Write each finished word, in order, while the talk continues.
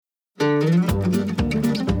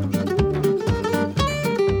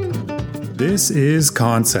This is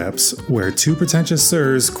Concepts, where two pretentious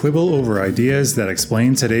sirs quibble over ideas that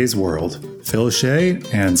explain today's world. Phil Shea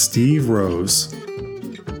and Steve Rose.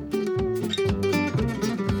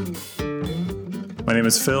 My name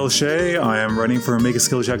is Phil Shea. I am writing for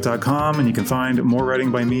makeaskillcheck.com, and you can find more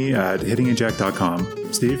writing by me at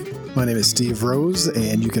hittingeject.com. Steve? My name is Steve Rose,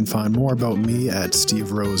 and you can find more about me at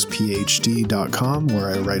steverosephd.com,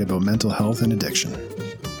 where I write about mental health and addiction.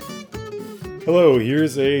 Hello,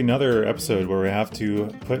 here's another episode where we have to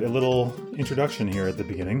put a little introduction here at the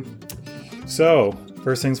beginning. So,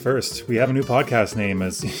 first things first, we have a new podcast name,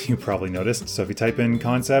 as you probably noticed. So if you type in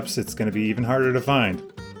Concepts, it's going to be even harder to find.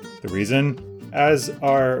 The reason? As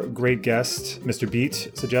our great guest, Mr.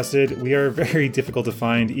 Beat, suggested, we are very difficult to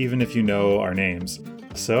find even if you know our names.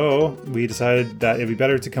 So we decided that it'd be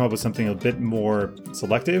better to come up with something a bit more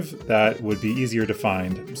selective that would be easier to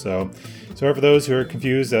find. So for those who are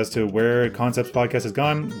confused as to where Concepts Podcast has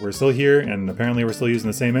gone, we're still here, and apparently we're still using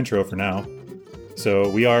the same intro for now. So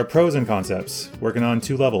we are pros and concepts, working on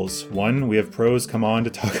two levels. One, we have pros come on to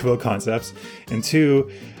talk about concepts, and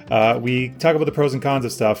two, we talk about the pros and cons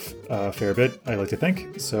of stuff a fair bit, I like to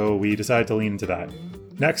think, so we decided to lean into that.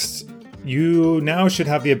 Next, you now should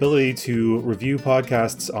have the ability to review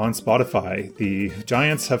podcasts on Spotify. The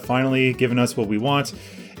giants have finally given us what we want,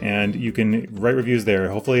 and you can write reviews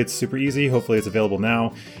there. Hopefully it's super easy. Hopefully it's available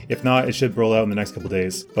now. If not, it should roll out in the next couple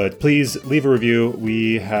days. But please leave a review.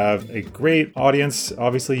 We have a great audience.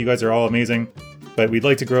 Obviously, you guys are all amazing, but we'd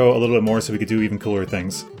like to grow a little bit more so we could do even cooler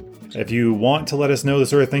things. If you want to let us know the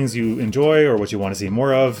sort of things you enjoy or what you want to see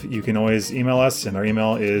more of, you can always email us, and our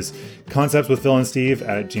email is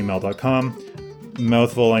conceptswithphilandsteve@gmail.com.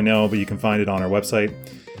 Mouthful, I know, but you can find it on our website.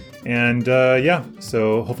 And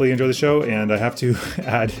so hopefully you enjoy the show, and I have to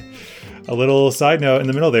add a little side note in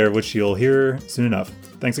the middle there, which you'll hear soon enough.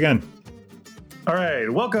 Thanks again. All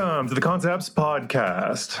right, welcome to the Concepts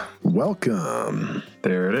Podcast. Welcome.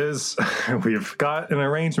 There it is. We've got an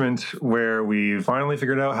arrangement where we finally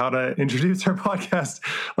figured out how to introduce our podcast,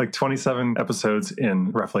 like 27 episodes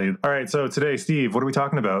in, roughly. All right, so today, Steve, what are we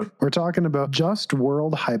talking about? We're talking about just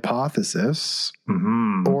world hypothesis,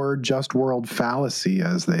 or just world fallacy,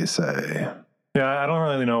 as they say. Yeah, I don't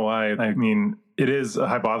really know why. I mean, it is a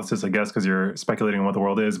hypothesis, I guess, because you're speculating on what the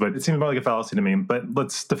world is, but it seems more like a fallacy to me. But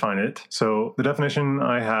let's define it. So the definition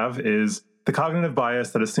I have is the cognitive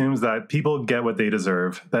bias that assumes that people get what they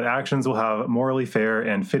deserve, that actions will have morally fair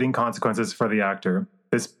and fitting consequences for the actor.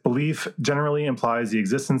 This belief generally implies the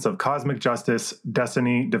existence of cosmic justice,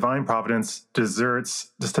 destiny, divine providence,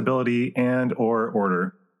 deserts, stability, and or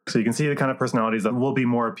order. So you can see the kind of personalities that will be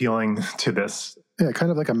more appealing to this. Yeah,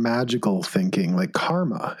 kind of like a magical thinking, like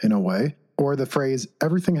karma in a way. Or the phrase,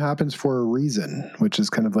 everything happens for a reason, which is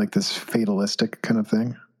kind of like this fatalistic kind of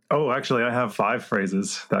thing. Oh, actually, I have 5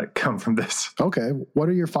 phrases that come from this. Okay. What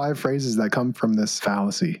are your 5 phrases that come from this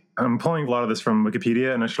fallacy? I'm pulling a lot of this from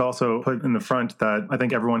Wikipedia, and I should also put in the front that I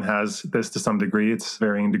think everyone has this to some degree. It's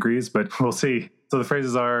varying degrees, but we'll see. So the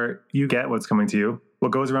phrases are, you get what's coming to you.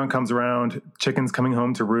 What goes around comes around. Chickens coming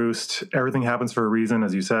home to roost. Everything happens for a reason,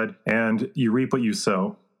 as you said. And you reap what you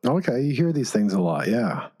sow. Okay, you hear these things a lot,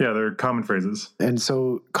 yeah. Yeah, they're common phrases. And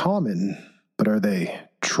so common, but are they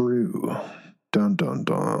true? Dun, dun,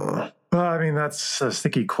 dun. Well, I mean, that's a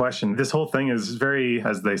sticky question. This whole thing is very,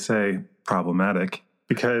 as they say, problematic.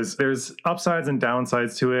 Because there's upsides and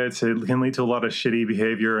downsides to it. It can lead to a lot of shitty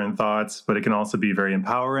behavior and thoughts, but it can also be very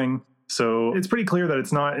empowering. So it's pretty clear that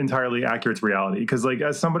it's not entirely accurate to reality. Because like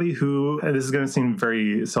as somebody who, and this is going to seem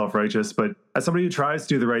very self-righteous, but as somebody who tries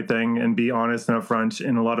to do the right thing and be honest and upfront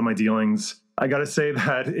in a lot of my dealings, I got to say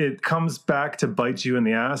that it comes back to bite you in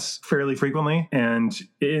the ass fairly frequently, and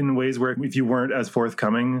in ways where if you weren't as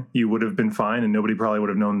forthcoming, you would have been fine and nobody probably would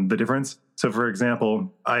have known the difference. So for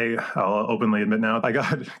example, I'll openly admit now, I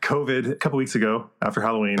got COVID a couple weeks ago after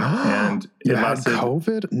Halloween, and it lasted.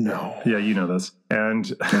 COVID? No. Yeah, you know this. And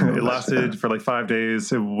it lasted for like 5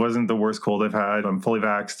 days. It wasn't the worst cold I've had. I'm fully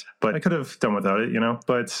vaxxed, but I could have done without it, you know.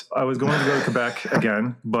 But I was going to go to Quebec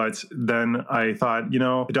again, but then I thought, you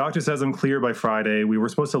know, the doctor says I'm clear by Friday. We were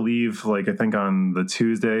supposed to leave, like, I think on the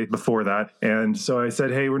Tuesday before that. And so I said,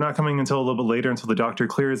 hey, we're not coming until a little bit later until the doctor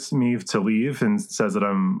clears me to leave and says that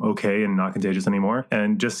I'm okay and not contagious anymore,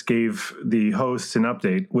 and just gave the host an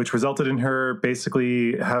update, which resulted in her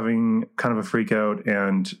basically having kind of a freak out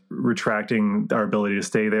and retracting our ability to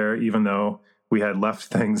stay there, even though we had left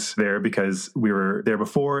things there because we were there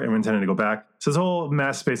before and we intended to go back. So this whole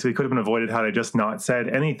mess basically could have been avoided had I just not said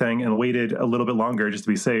anything and waited a little bit longer just to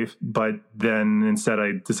be safe. But then instead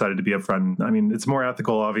I decided to be upfront. I mean, it's more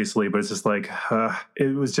ethical, obviously, but it's just like,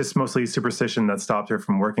 it was just mostly superstition that stopped her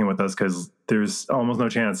from working with us because there's almost no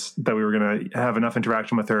chance that we were going to have enough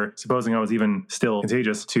interaction with her, supposing I was even still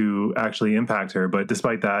contagious, to actually impact her. But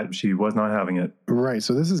despite that, she was not having it. Right.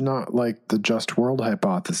 So this is not like the just world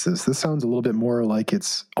hypothesis. This sounds a little bit more like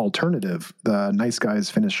its alternative, the nice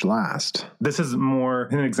guys finish last. This is more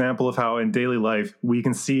an example of how in daily life we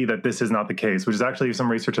can see that this is not the case, which is actually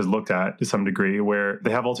some research has looked at to some degree, where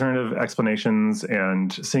they have alternative explanations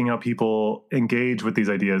and seeing how people engage with these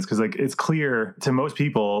ideas. Because like it's clear to most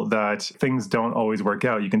people that things don't always work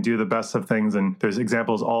out. You can do the best of things, and there's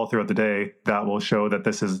examples all throughout the day that will show that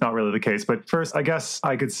this is not really the case. But first, I guess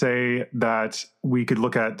I could say that we could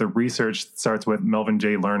look at the research that starts with Melvin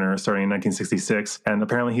J. Lerner starting in 1966. And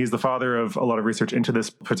apparently he's the father of a lot of research into this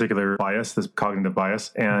particular bias, this cognitive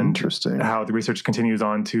bias, and Interesting. how the research continues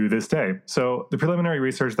on to this day. So the preliminary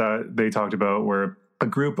research that they talked about were a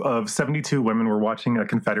group of 72 women were watching a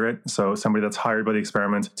Confederate, so somebody that's hired by the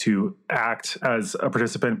experiment to act as a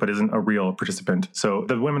participant but isn't a real participant. So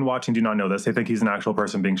the women watching do not know this. They think he's an actual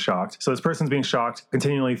person being shocked. So this person's being shocked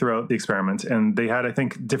continually throughout the experiment. And they had, I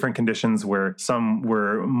think, different conditions where some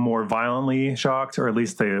were more violently shocked, or at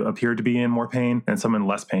least they appeared to be in more pain, and some in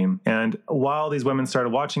less pain. And while these women started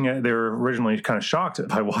watching it, they were originally kind of shocked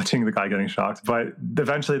by watching the guy getting shocked. But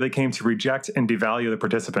eventually they came to reject and devalue the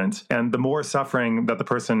participant. And the more suffering that the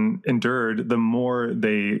person endured, the more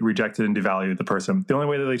they rejected and devalued the person. The only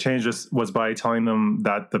way that they changed this was by telling them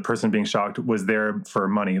that the person being shocked was there for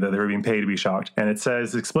money, that they were being paid to be shocked. And it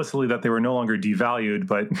says explicitly that they were no longer devalued,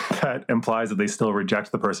 but that implies that they still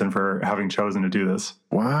reject the person for having chosen to do this.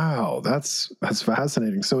 Wow, that's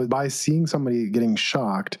fascinating. So by seeing somebody getting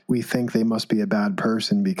shocked, we think they must be a bad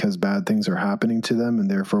person because bad things are happening to them, and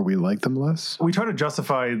therefore we like them less? We try to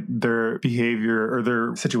justify their behavior or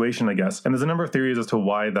their situation, I guess. And there's a number of theories as to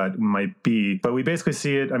why that might be. But we basically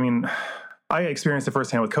see it, I mean, I experienced it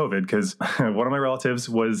firsthand with COVID because one of my relatives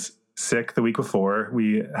was sick the week before.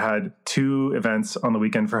 We had 2 events on the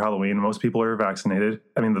weekend for Halloween. Most people are vaccinated.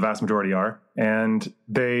 I mean, the vast majority are. And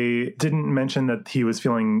they didn't mention that he was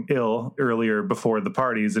feeling ill earlier before the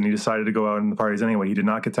parties, and he decided to go out in the parties anyway. He did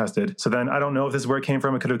not get tested. So then I don't know if this is where it came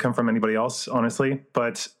from. It could have come from anybody else, honestly.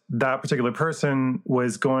 But that particular person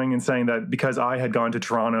was going and saying that because I had gone to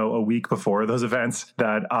Toronto a week before those events,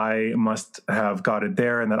 that I must have got it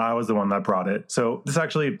there and that I was the one that brought it. So this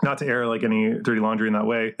actually, not to air like any dirty laundry in that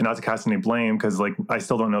way and not to cast any blame, because like I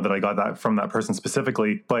still don't know that I got that from that person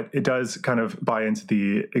specifically, but it does kind of buy into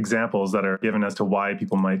the examples that are given as to why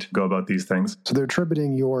people might go about these things. So they're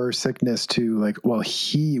attributing your sickness to like, well,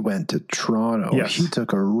 he went to Toronto. Yes. He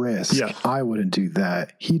took a risk. Yeah. I wouldn't do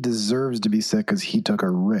that. He deserves to be sick because he took a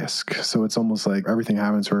risk. So it's almost like everything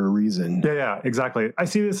happens for a reason. Yeah, exactly. I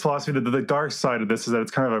see this philosophy that the dark side of this is that it's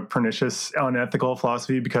kind of a pernicious, unethical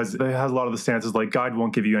philosophy because it has a lot of the stances like God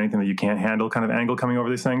won't give you anything that you can't handle kind of angle coming over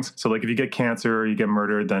these things. So like if you get cancer or you get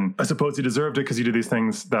murdered, then I suppose you deserved it because you did these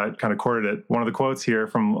things that kind of courted it. One of the quotes here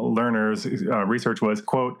from Lerner's research was,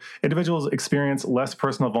 quote, individuals experience less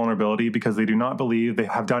personal vulnerability because they do not believe they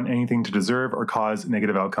have done anything to deserve or cause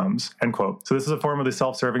negative outcomes, end quote. So this is a form of the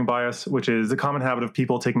self-serving bias, which is a common habit of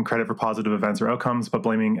people taking credit for positive events or outcomes, but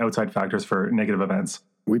blaming outside factors for negative events.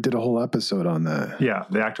 We did a whole episode on that. Yeah,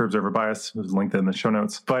 the actor-observer bias was linked in the show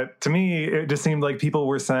notes. But to me, it just seemed like people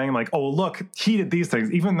were saying like, oh, look, he did these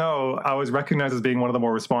things, even though I was recognized as being one of the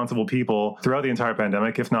more responsible people throughout the entire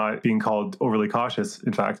pandemic, if not being called overly cautious,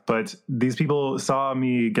 in fact. But these people saw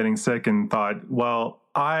me getting sick and thought, well,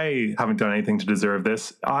 I haven't done anything to deserve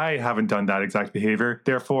this. I haven't done that exact behavior.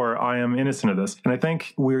 Therefore, I am innocent of this. And I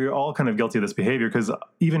think we're all kind of guilty of this behavior because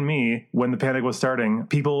even me, when the panic was starting,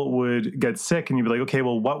 people would get sick and you'd be like, okay,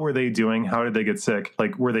 well, what were they doing? How did they get sick?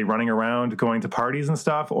 Like, were they running around going to parties and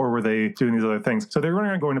stuff, or were they doing these other things? So they're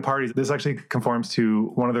running around going to parties. This actually conforms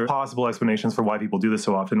to one of the possible explanations for why people do this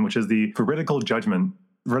so often, which is the veridical judgment.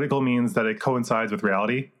 Veridical means that it coincides with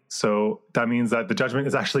reality. So that means that the judgment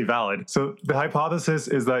is actually valid. So the hypothesis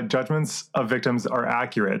is that judgments of victims are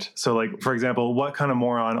accurate. So like, for example, what kind of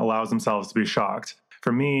moron allows themselves to be shocked?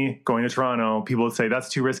 For me, going to Toronto, people would say that's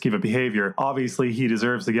too risky of a behavior. Obviously, he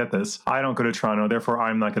deserves to get this. I don't go to Toronto, therefore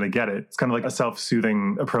I'm not going to get it. It's kind of like a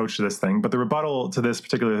self-soothing approach to this thing. But the rebuttal to this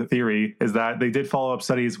particular theory is that they did follow up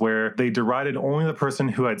studies where they derided only the person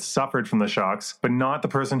who had suffered from the shocks, but not the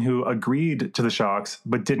person who agreed to the shocks,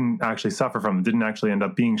 but didn't actually suffer from them, didn't actually end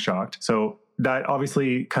up being shocked. So that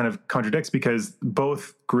obviously kind of contradicts because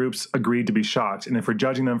both groups agreed to be shocked. And if we're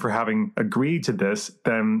judging them for having agreed to this,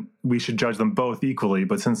 then we should judge them both equally.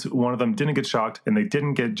 But since one of them didn't get shocked and they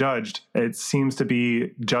didn't get judged, it seems to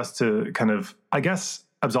be just to kind of, I guess,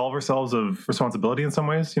 absolve ourselves of responsibility in some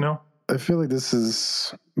ways, you know? I feel like this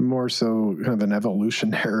is more so kind of an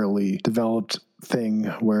evolutionarily developed thing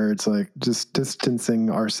where it's like just distancing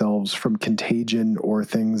ourselves from contagion or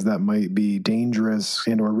things that might be dangerous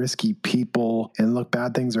and or risky people. And look,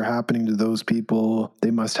 bad things are happening to those people.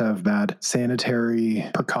 They must have bad sanitary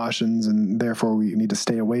precautions, and therefore we need to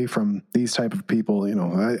stay away from these type of people. You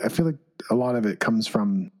know, I feel like a lot of it comes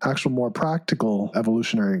from actual more practical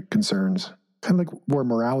evolutionary concerns, kind of like where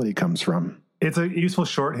morality comes from. It's a useful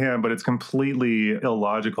shorthand, but it's completely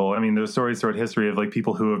illogical. I mean, there's stories throughout history of like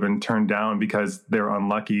people who have been turned down because they're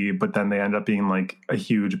unlucky, but then they end up being like a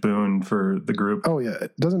huge boon for the group. Oh yeah,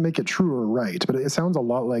 it doesn't make it true or right, but it sounds a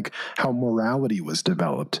lot like how morality was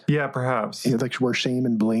developed. Yeah, perhaps. You know, like where shame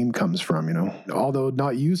and blame comes from, you know. Although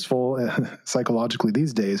not useful psychologically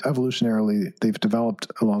these days, evolutionarily they've developed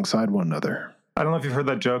alongside one another. I don't know if you've heard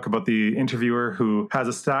that joke about the interviewer who has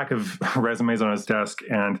a stack of resumes on his desk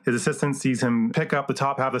and his assistant sees him pick up the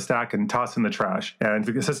top half of the stack and toss in the trash. And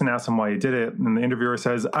the assistant asks him why he did it. And the interviewer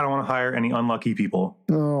says, I don't want to hire any unlucky people.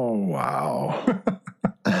 Oh, wow.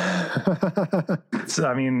 So,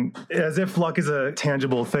 I mean, as if luck is a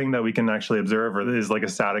tangible thing that we can actually observe or is like a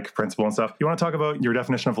static principle and stuff. You want to talk about your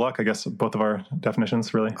definition of luck? I guess both of our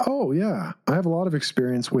definitions, really. Oh, yeah. I have a lot of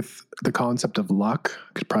experience with the concept of luck.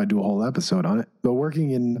 Could probably do a whole episode on it. But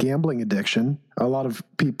working in gambling addiction, a lot of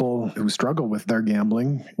people who struggle with their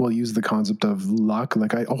gambling will use the concept of luck.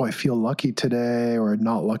 Like, I feel lucky today or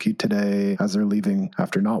not lucky today as they're leaving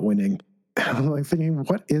after not winning. And I'm like thinking,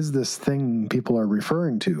 what is this thing people are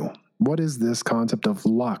referring to? What is this concept of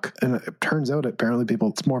luck? And it turns out, apparently,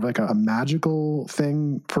 it's more of like a magical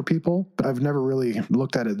thing for people. But I've never really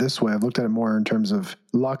looked at it this way. I've looked at it more in terms of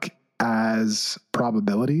luck as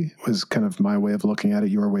probability was kind of my way of looking at it,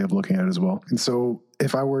 your way of looking at it as well. And so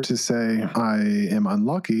if I were to say I am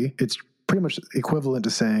unlucky, it's pretty much equivalent to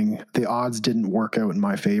saying the odds didn't work out in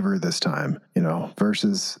my favor this time, you know,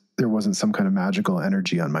 versus there wasn't some kind of magical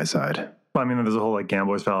energy on my side. Well, I mean, there's a whole like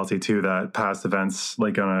gambler's fallacy too, that past events,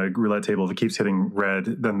 like on a roulette table, if it keeps hitting red,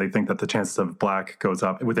 then they think that the chances of black goes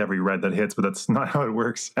up with every red that hits, but that's not how it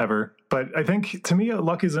works ever. But I think to me,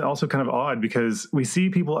 luck is also kind of odd because we see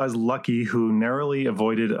people as lucky who narrowly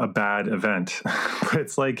avoided a bad event. But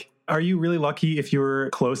it's like, are you really lucky if you were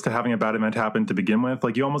close to having a bad event happen to begin with?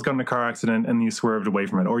 Like you almost got in a car accident and you swerved away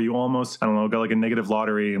from it. Or you almost, I don't know, got like a negative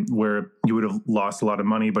lottery where you would have lost a lot of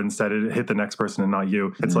money, but instead it hit the next person and not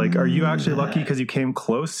you. It's like, are you actually lucky because you came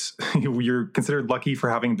close? You're considered lucky for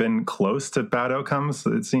having been close to bad outcomes.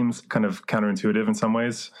 It seems kind of counterintuitive in some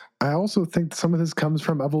ways. I also think some of this comes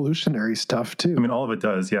from evolutionary stuff too. I mean, all of it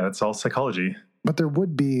does. Yeah, it's all psychology. But there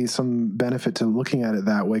would be some benefit to looking at it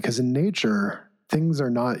that way because in nature, things are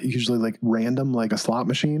not usually like random, like a slot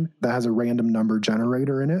machine that has a random number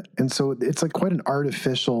generator in it. And so it's like quite an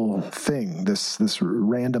artificial thing, this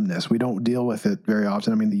randomness. We don't deal with it very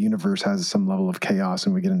often. I mean, the universe has some level of chaos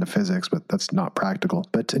and we get into physics, but that's not practical.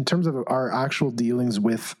 But in terms of our actual dealings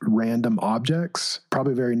with random objects,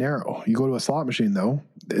 probably very narrow. You go to a slot machine though,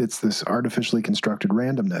 it's this artificially constructed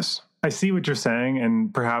randomness. I see what you're saying,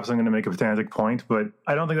 and perhaps I'm going to make a pedantic point, but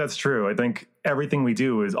I don't think that's true. I think everything we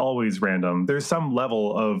do is always random. There's some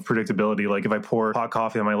level of predictability, like if I pour hot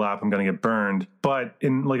coffee on my lap, I'm going to get burned. But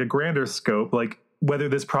in like a grander scope, like whether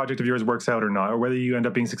this project of yours works out or not, or whether you end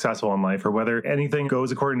up being successful in life, or whether anything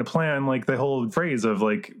goes according to plan, like the whole phrase of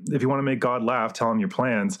like, if you want to make God laugh, tell him your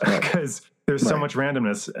plans, because there's so much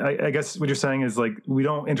randomness. I guess what you're saying is like, we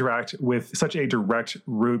don't interact with such a direct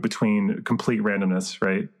route between complete randomness,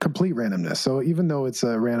 right? Complete randomness. So even though it's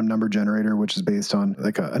a random number generator, which is based on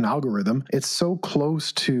like an algorithm, it's so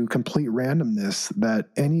close to complete randomness that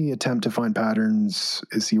any attempt to find patterns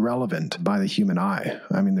is irrelevant by the human eye.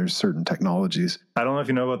 I mean, there's certain technologies. I don't know if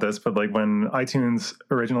you know about this, but like when iTunes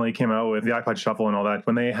originally came out with the iPod Shuffle and all that,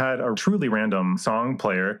 when they had a truly random song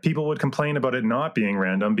player, people would complain about it not being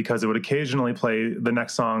random because it would occasionally play the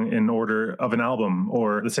next song in order of an album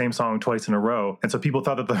or the same song twice in a row. And so people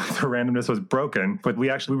thought that the randomness was broken, but we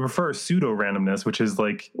prefer pseudo randomness, which is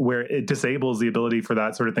like where it disables the ability for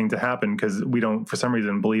that sort of thing to happen because we don't, for some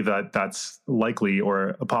reason, believe that that's likely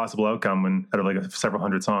or a possible outcome when out of like several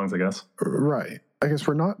hundred songs, I guess. Right. I guess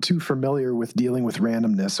we're not too familiar with dealing with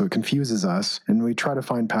randomness, so it confuses us, and we try to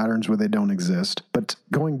find patterns where they don't exist. But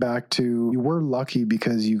going back to, you were lucky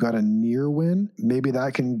because you got a near win, maybe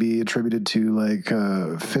that can be attributed to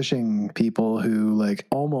like fishing people who like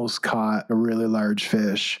almost caught a really large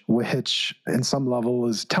fish, which in some level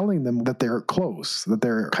is telling them that they're close, that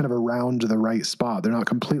they're kind of around the right spot. They're not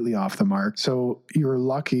completely off the mark. So you're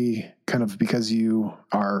lucky kind of because you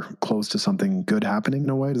are close to something good happening in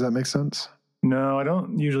a way. Does that make sense? No, I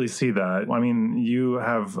don't usually see that. I mean, you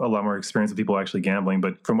have a lot more experience with people actually gambling,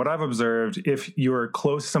 but from what I've observed, if you're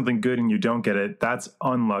close to something good and you don't get it, that's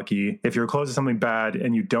unlucky. If you're close to something bad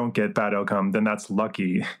and you don't get bad outcome, then that's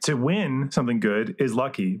lucky. To win something good is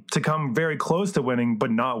lucky. To come very close to winning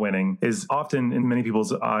but not winning is often, in many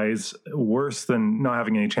people's eyes, worse than not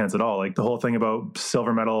having any chance at all. Like the whole thing about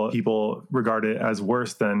silver medal, people regard it as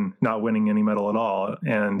worse than not winning any medal at all.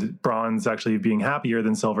 And bronze actually being happier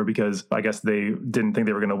than silver because I guess they didn't think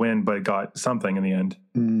they were going to win, but got something in the end.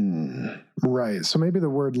 Right. So maybe the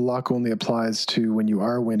word luck only applies to when you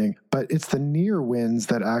are winning, but it's the near wins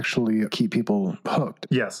that actually keep people hooked.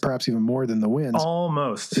 Yes. Perhaps even more than the wins.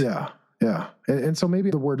 Almost. Yeah. Yeah. And so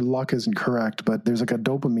maybe the word luck isn't correct, but there's like a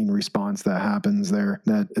dopamine response that happens there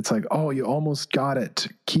that it's like, oh, you almost got it.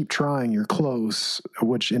 Keep trying. You're close,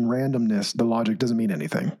 which in randomness, the logic doesn't mean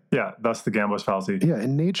anything. Yeah. That's the gambler's fallacy. Yeah.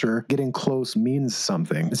 In nature, getting close means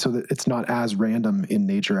something so that it's not as random in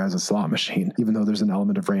nature as a slot machine, even though there's an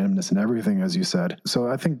element of randomness in everything, as you said. So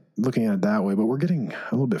I think looking at it that way, but we're getting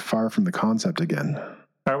a little bit far from the concept again.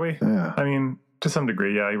 Are we? Yeah. I mean, to some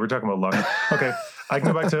degree, yeah. We're talking about luck. Okay. I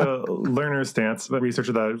can go back to Lerner's stance, the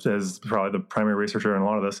researcher that is probably the primary researcher in a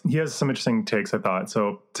lot of this. He has some interesting takes, I thought.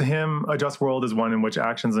 So to him, a just world is one in which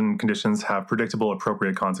actions and conditions have predictable,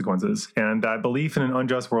 appropriate consequences. And that belief in an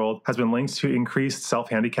unjust world has been linked to increased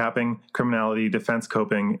self-handicapping, criminality, defense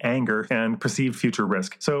coping, anger, and perceived future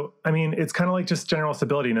risk. So, I mean, it's kind of like just general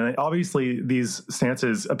stability. And obviously, these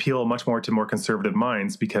stances appeal much more to more conservative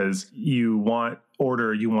minds because you want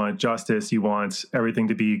order, you want justice, you want everything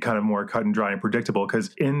to be kind of more cut and dry and predictable,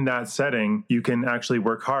 because in that setting, you can actually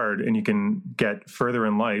work hard and you can get further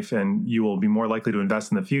in life and you will be more likely to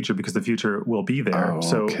invest in the future because the future will be there.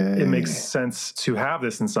 So it makes sense to have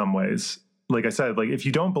this in some ways. Like I said, like if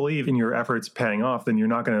you don't believe in your efforts paying off, then you're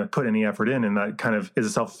not going to put any effort in. And that kind of is a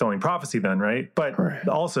self-fulfilling prophecy then, right? But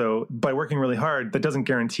also by working really hard, that doesn't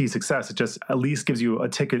guarantee success. It just at least gives you a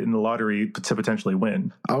ticket in the lottery to potentially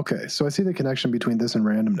win. Okay. So I see the connection between this and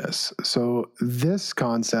randomness. So this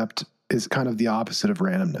concept is kind of the opposite of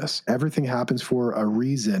randomness. Everything happens for a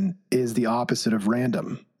reason is the opposite of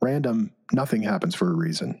random. Random, nothing happens for a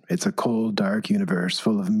reason. It's a cold, dark universe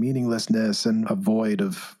full of meaninglessness and a void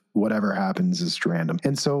of whatever happens is random.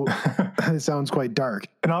 And so it sounds quite dark.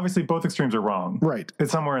 And obviously both extremes are wrong. Right.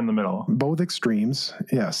 It's somewhere in the middle. Both extremes.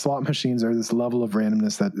 Yeah. Slot machines are this level of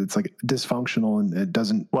randomness that it's like dysfunctional and it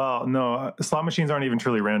doesn't. Well, no, slot machines aren't even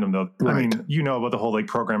truly random though. Right. I mean, you know about the whole like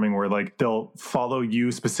programming where like they'll follow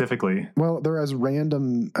you specifically. Well, they're as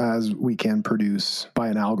random as we can produce by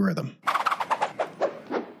an algorithm.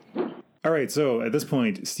 All right, so at this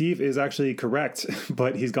point, Steve is actually correct,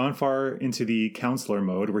 but he's gone far into the counselor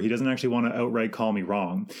mode where he doesn't actually want to outright call me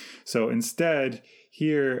wrong. So instead,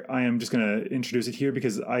 here, I am just going to introduce it here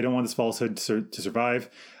because I don't want this falsehood to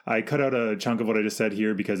survive. I cut out a chunk of what I just said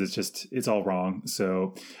here because it's all wrong.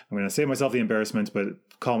 So I'm going to save myself the embarrassment, but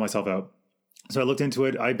call myself out. So I looked into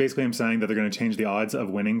it. I basically am saying that they're going to change the odds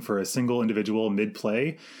of winning for a single individual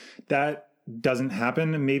mid-play. That doesn't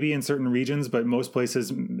happen maybe in certain regions, but most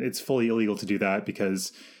places it's fully illegal to do that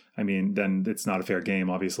because, I mean, then it's not a fair game,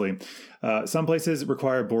 obviously. Some places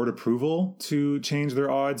require board approval to change their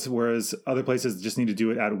odds, whereas other places just need to do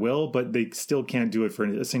it at will, but they still can't do it for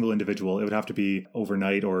a single individual. It would have to be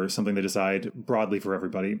overnight or something they decide broadly for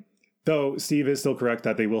everybody. Though Steve is still correct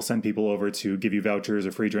that they will send people over to give you vouchers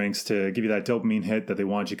or free drinks to give you that dopamine hit that they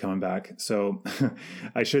want you coming back. So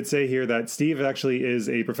I should say here that Steve actually is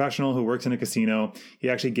a professional who works in a casino. He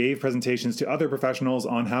actually gave presentations to other professionals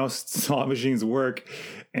on how slot machines work,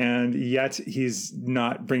 and yet he's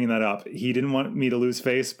not bringing that up. He didn't want me to lose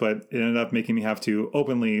face, but it ended up making me have to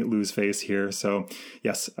openly lose face here. So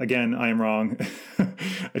yes, again, I am wrong.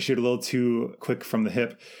 I shoot a little too quick from the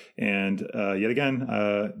hip. And yet again,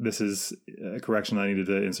 this is a correction I needed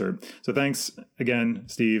to insert. So thanks again,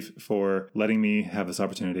 Steve, for letting me have this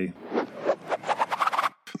opportunity.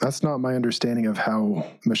 That's not my understanding of how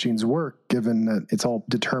machines work, given that it's all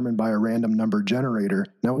determined by a random number generator.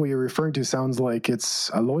 Now, what you're referring to sounds like it's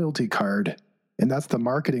a loyalty card And that's the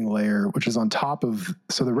marketing layer, which is on top of,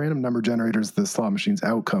 so the random number generator is the slot machine's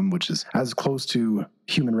outcome, which is as close to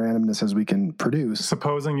human randomness as we can produce.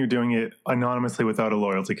 Supposing you're doing it anonymously without a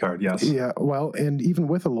loyalty card, yes. Yeah, well, and even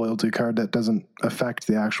with a loyalty card, that doesn't affect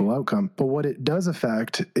the actual outcome. But what it does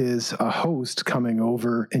affect is a host coming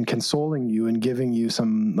over and consoling you and giving you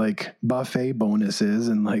some like buffet bonuses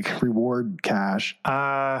and like reward cash.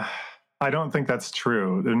 I don't think that's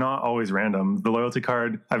true. They're not always random. The loyalty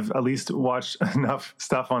card, I've at least watched enough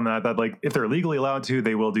stuff on that like if they're legally allowed to,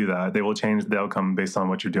 they will do that. They will change the outcome based on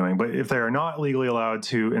what you're doing. But if they are not legally allowed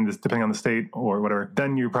to, in this, depending on the state or whatever,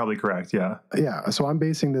 then you're probably correct. Yeah. Yeah. So I'm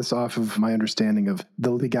basing this off of my understanding of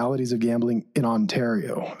the legalities of gambling in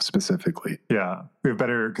Ontario specifically. Yeah. We have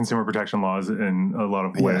better consumer protection laws in a lot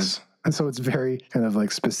of ways. Yes. And so it's very kind of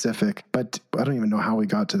like specific, but I don't even know how we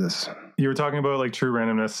got to this. You were talking about like true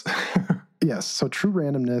randomness. Yes. So true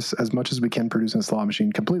randomness, as much as we can produce in a slot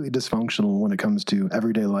machine, completely dysfunctional when it comes to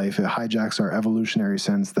everyday life. It hijacks our evolutionary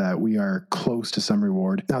sense that we are close to some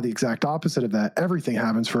reward. Now, the exact opposite of that, everything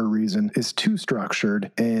happens for a reason, is too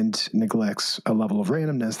structured and neglects a level of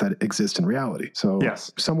randomness that exists in reality. So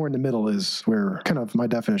yes, somewhere in the middle is where kind of my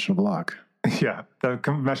definition of luck. Yeah, that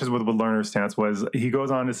meshes with what Lerner's stance was. He goes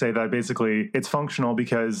on to say that basically it's functional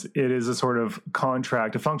because it is a sort of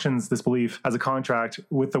contract. It functions, this belief, as a contract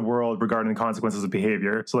with the world regarding the consequences of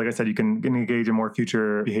behavior. So like I said, you can engage in more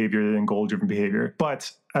future behavior and goal-driven behavior.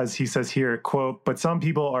 But as he says here, quote, but some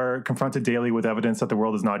people are confronted daily with evidence that the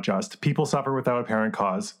world is not just. People suffer without apparent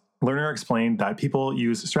cause. Lerner explained that people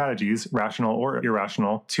use strategies, rational or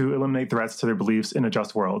irrational, to eliminate threats to their beliefs in a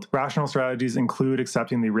just world. Rational strategies include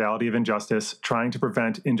accepting the reality of injustice, trying to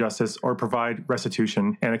prevent injustice or provide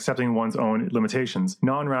restitution, and accepting one's own limitations.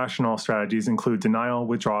 Non-rational strategies include denial,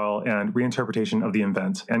 withdrawal, and reinterpretation of the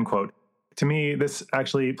event, end quote. To me, this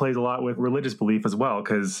actually plays a lot with religious belief as well,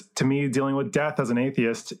 because to me, dealing with death as an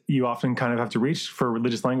atheist, you often kind of have to reach for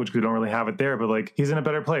religious language because we don't really have it there. But like, he's in a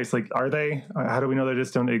better place. Like, are they? How do we know they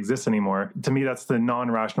just don't exist anymore? To me, that's the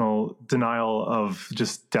non-rational denial of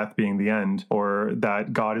just death being the end, or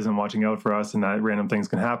that God isn't watching out for us and that random things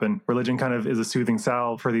can happen. Religion kind of is a soothing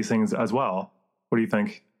salve for these things as well. What do you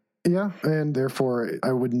think? Yeah, and therefore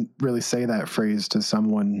I wouldn't really say that phrase to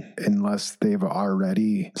someone unless they've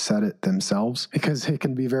already said it themselves, because it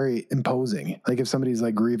can be very imposing. Like if somebody's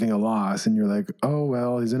like grieving a loss and you're like, oh,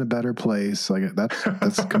 well, he's in a better place. Like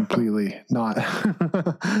that's completely not,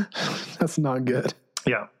 that's not good.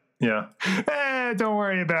 Yeah. Yeah. Don't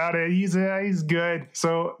worry about it. He's good.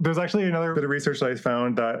 So there's actually another bit of research that I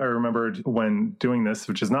found that I remembered when doing this,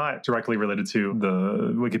 which is not directly related to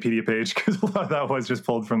the Wikipedia page, because a lot of that was just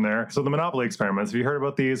pulled from there. So the Monopoly experiments, have you heard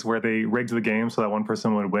about these where they rigged the game so that one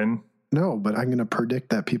person would win? No, but I'm going to predict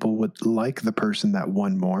that people would like the person that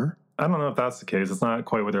won more. I don't know if that's the case. It's not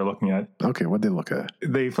quite what they're looking at. Okay, what'd they look at?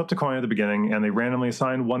 They flipped a coin at the beginning and they randomly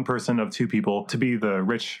assigned one person of two people to be the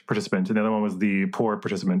rich participant and the other one was the poor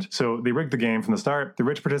participant. So they rigged the game from the start. The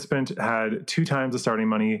rich participant had 2 times the starting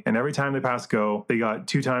money, and every time they passed go, they got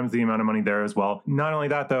 2 times the amount of money there as well. Not only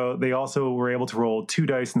that though, they also were able to roll 2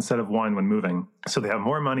 dice instead of 1 when moving. So they have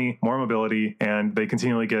more money, more mobility, and they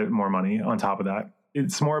continually get more money on top of that.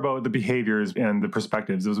 It's more about the behaviors and the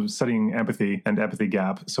perspectives. It was studying empathy and empathy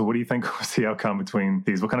gap. So what do you think was the outcome between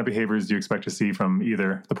these? What kind of behaviors do you expect to see from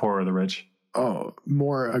either the poor or the rich? Oh,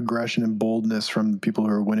 more aggression and boldness from the people who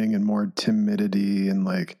are winning and more timidity and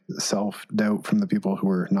like self-doubt from the people who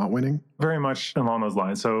are not winning. Very much along those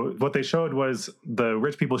lines. So what they showed was the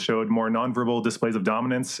rich people showed more nonverbal displays of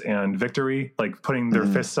dominance and victory, like putting their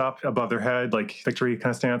fists up above their head, like victory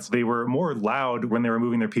kind of stance. They were more loud when they were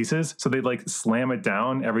moving their pieces. So they'd like slam it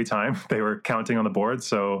down every time they were counting on the board.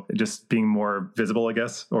 So just being more visible, I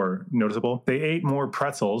guess, or noticeable. They ate more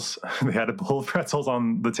pretzels. They had a bowl of pretzels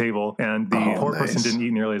on the table, and the poor person didn't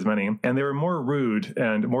eat nearly as many. And they were more rude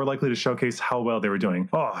and more likely to showcase how well they were doing.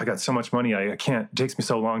 Oh, I got so much money. I can't, it takes me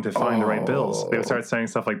so long to find the right bills. They would start saying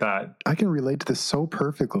stuff like that. I can relate to this so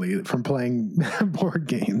perfectly from playing board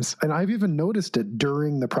games. And I've even noticed it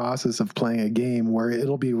during the process of playing a game where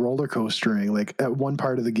it'll be roller coastering. Like at one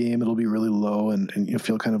part of the game, it'll be really low and you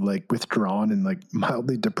feel kind of like withdrawn and like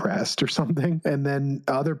mildly depressed or something. And then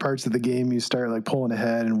other parts of the game, you start like pulling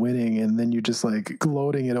ahead and winning. And then you're just like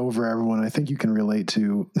gloating it over everyone. I think you can relate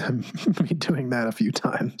to me doing that a few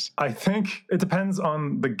times. I think it depends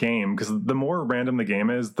on the game, because the more random the game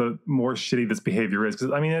is, the more shitty this behavior is.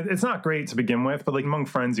 Because I mean, it's not great to begin with, but like among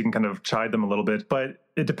friends, you can kind of chide them a little bit. But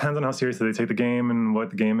it depends on how seriously they take the game and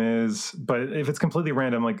what the game is. But if it's completely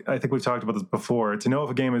random, like I think we've talked about this before, to know if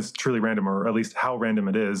a game is truly random, or at least how random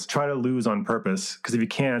it is, try to lose on purpose. Because if you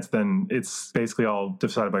can't, then it's basically all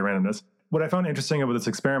decided by randomness. what I found interesting about this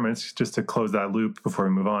experiment, just to close that loop before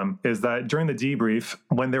we move on, is that during the debrief,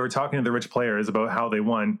 when they were talking to the rich players about how they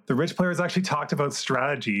won, the rich players actually talked about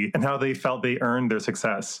strategy and how they felt they earned their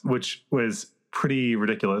success, which was pretty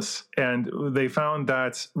ridiculous. And they found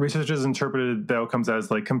that researchers interpreted the outcomes as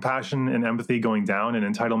like compassion and empathy going down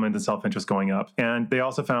and entitlement and self-interest going up. And they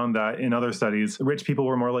also found that in other studies, rich people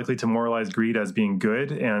were more likely to moralize greed as being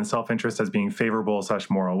good and self-interest as being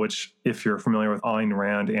favorable/moral, which if you're familiar with Ayn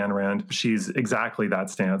Rand, she's exactly that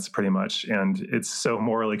stance pretty much. And it's so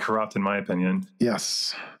morally corrupt in my opinion.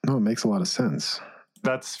 Yes. No, it makes a lot of sense.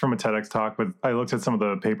 That's from a TEDx talk. I looked at some of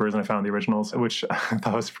the papers and I found the originals, which I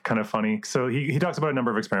thought was kind of funny. So he talks about a number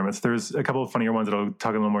of experiments. There's a couple of funnier ones that I'll talk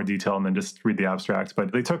in a little more detail and then just read the abstract.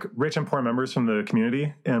 But they took rich and poor members from the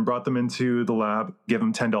community and brought them into the lab, gave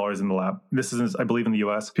them $10 in the lab. This is, I believe, in the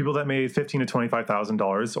US. People that made $15,000 to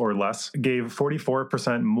 $25,000 or less gave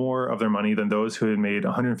 44% more of their money than those who had made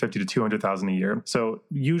 $150,000 to $200,000 a year. So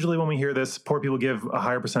usually when we hear this, poor people give a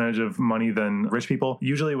higher percentage of money than rich people.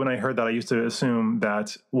 Usually when I heard that, I used to assume that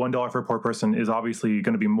 $1 for a poor person is obviously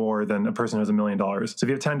going to be more than a person who has $1 million. So if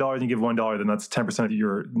you have $10 and you give $1, then that's 10% of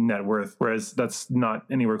your net worth, whereas that's not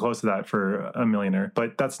anywhere close to that for a millionaire.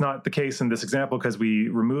 But that's not the case in this example because we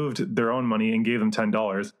removed their own money and gave them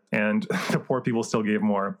 $10, and the poor people still gave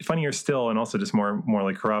more. Funnier still, and also just more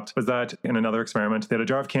like corrupt, was that in another experiment, they had a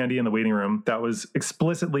jar of candy in the waiting room that was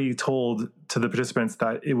explicitly told to the participants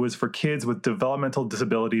that it was for kids with developmental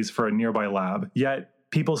disabilities for a nearby lab. Yet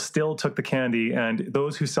people still took the candy, and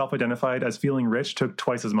those who self-identified as feeling rich took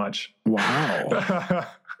twice as much. Wow.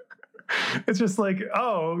 It's just like,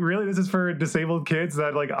 oh, really? This is for disabled kids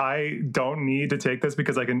that like I don't need to take this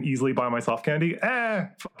because I can easily buy myself candy?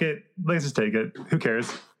 Fuck it. Let's just take it. Who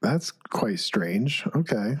cares? That's quite strange.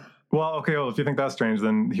 Okay. Well, if you think that's strange,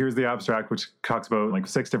 then here's the abstract, which talks about like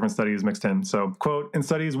 6 different studies mixed in. So, quote, in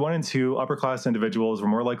studies 1 and 2, upper class individuals were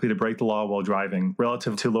more likely to break the law while driving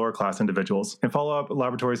relative to lower class individuals. In follow-up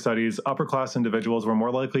laboratory studies, upper class individuals were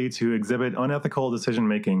more likely to exhibit unethical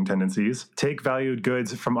decision-making tendencies, take valued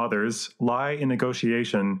goods from others, lie in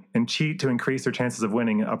negotiation, and cheat to increase their chances of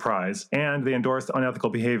winning a prize. And they endorsed unethical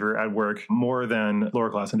behavior at work more than lower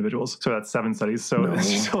class individuals. So that's 7 studies.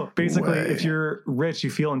 So basically, if you're rich, you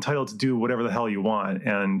feel entitled to do whatever the hell you want,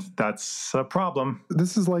 and that's a problem.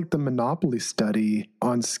 This is like the Monopoly study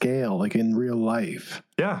on scale, like in real life.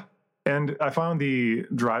 Yeah. And I found the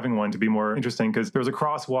driving one to be more interesting because there was a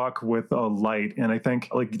crosswalk with a light, and I think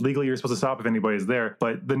like legally you're supposed to stop if anybody's there.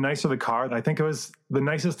 But the nicer the car, I think it was the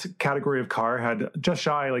nicest category of car had just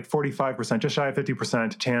shy like 45%, just shy of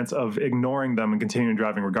 50% chance of ignoring them and continuing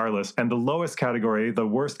driving regardless. And the lowest category, the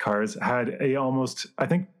worst cars, had a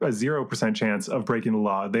 0% chance of breaking the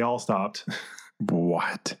law. They all stopped.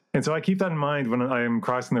 What? And so I keep that in mind when I'm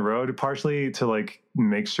crossing the road, partially to like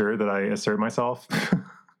make sure that I assert myself.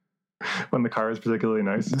 When the car is particularly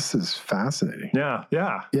nice. This is fascinating. Yeah.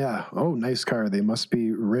 Oh, nice car. They must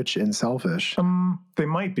be rich and selfish. They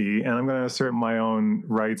might be, and I'm going to assert my own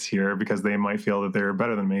rights here because they might feel that they're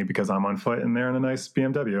better than me because I'm on foot and they're in a nice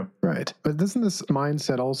BMW. Right. But doesn't this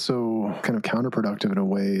mindset also kind of counterproductive in a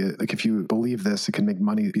way? Like if you believe this, it can make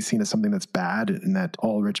money be seen as something that's bad and that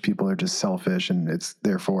all rich people are just selfish and it's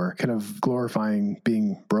therefore kind of glorifying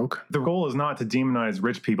being broke? The goal is not to demonize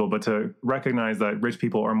rich people, but to recognize that rich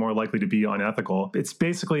people are more likely to be unethical. It's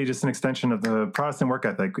basically just an extension of the Protestant work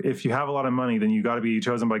ethic. If you have a lot of money, then you got to be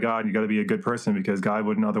chosen by God. You got to be a good person because God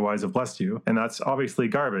wouldn't otherwise have blessed you. And that's obviously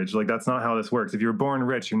garbage. Like that's not how this works. If you're born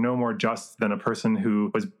rich, you're no more just than a person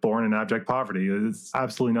who was born in abject poverty. It's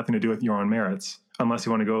absolutely nothing to do with your own merits. Unless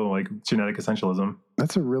you want to go like genetic essentialism.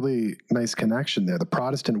 That's a really nice connection there. The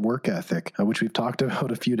Protestant work ethic, which we've talked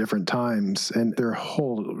about a few different times, and their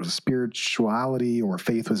whole spirituality or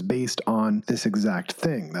faith was based on this exact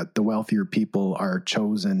thing, that the wealthier people are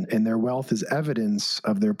chosen and their wealth is evidence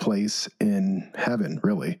of their place in heaven,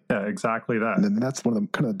 really. Yeah, exactly that. And that's one of the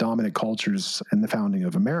kind of dominant cultures in the founding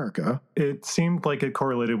of America. It seemed like it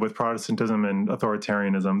correlated with Protestantism and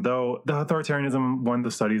authoritarianism, though the authoritarianism, one of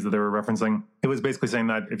the studies that they were referencing, it was basically saying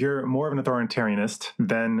that if you're more of an authoritarianist,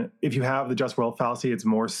 then if you have the just world fallacy, it's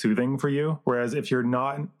more soothing for you. Whereas if you're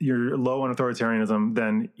low on authoritarianism,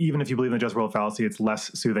 then even if you believe in the just world fallacy, it's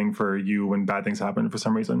less soothing for you when bad things happen for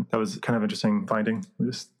some reason. That was kind of interesting finding.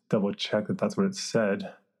 We'll just double check that that's what it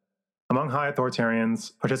said. Among high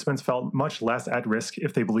authoritarians, participants felt much less at risk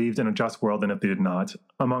if they believed in a just world than if they did not.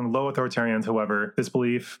 Among low authoritarians, however, this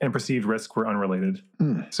belief and perceived risk were unrelated.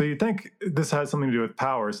 So you'd think this has something to do with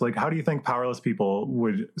power. So like, how do you think powerless people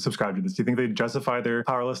would subscribe to this? Do you think they'd justify their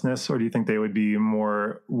powerlessness, or do you think they would be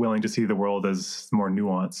more willing to see the world as more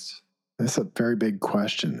nuanced? That's a very big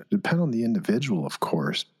question. Depend on the individual, of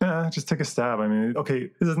course. Just take a stab. I mean, okay,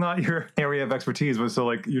 this is not your area of expertise, but so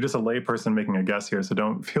like you're just a layperson making a guess here, so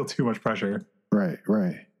don't feel too much pressure. Right.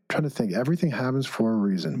 Trying to think, everything happens for a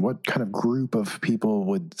reason. What kind of group of people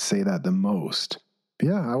would say that the most?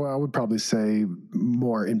 Yeah, I would probably say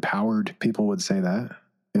more empowered people would say that.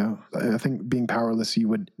 Yeah, I think being powerless, you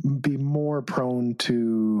would be more prone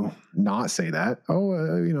to not say that.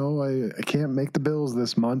 I can't make the bills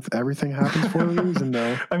this month. Everything happens for a reason,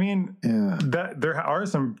 though. I mean, that there are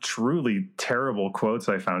some truly terrible quotes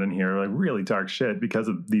I found in here, like really dark shit because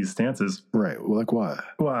of these stances. Right. Well, like what?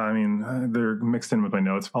 Well, I mean, they're mixed in with my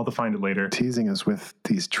notes. I'll find it later. Teasing us with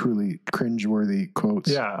these truly cringeworthy quotes.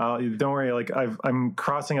 Yeah, don't worry. Like I'm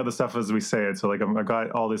crossing out the stuff as we say it. So like I've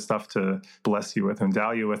got all this stuff to bless you with and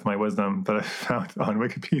endow you with my wisdom that I found on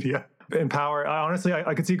Wikipedia. In power, honestly,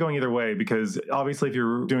 I could see it going either way, because obviously if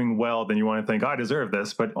you're doing well, then you want to think, I deserve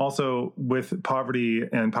this. But also with poverty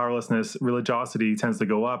and powerlessness, religiosity tends to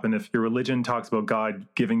go up. And if your religion talks about God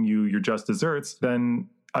giving you your just desserts, then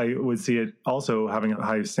I would see it also having a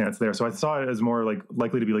high stance there. So I saw it as more like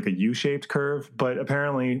likely to be like a U-shaped curve. But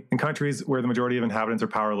apparently in countries where the majority of inhabitants are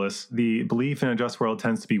powerless, the belief in a just world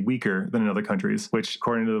tends to be weaker than in other countries, which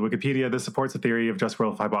according to the Wikipedia, this supports the theory of just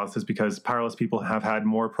world hypothesis because powerless people have had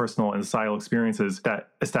more personal and societal experiences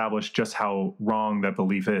that establish just how wrong that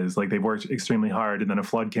belief is. Like they've worked extremely hard and then a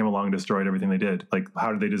flood came along and destroyed everything they did. Like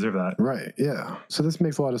how did they deserve that? Right, yeah. So this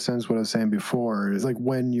makes a lot of sense what I was saying before. It's like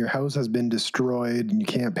when your house has been destroyed and you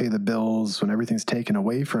can't pay the bills, when everything's taken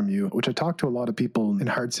away from you, which I talk to a lot of people in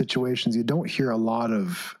hard situations, you don't hear a lot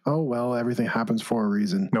of, oh, well, everything happens for a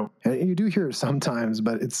reason. No. And you do hear it sometimes,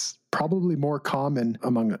 but it's probably more common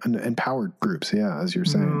among empowered groups, yeah, as you're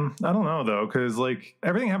saying. I don't know, though, because like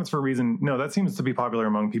everything happens for a reason. No, that seems to be popular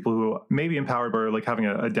among people who may be empowered but are like having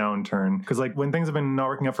a downturn. Because like when things have been not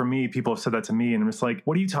working out for me, people have said that to me, and I'm just like,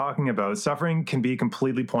 what are you talking about? Suffering can be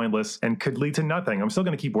completely pointless and could lead to nothing. I'm still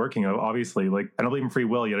going to keep working, obviously. Like I don't believe in free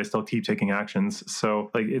will, yet I still keep taking actions.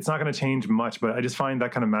 So like it's not going to change much, but I just find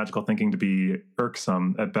that kind of magical thinking to be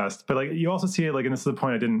irksome at best. But like you also see it, like, and this is the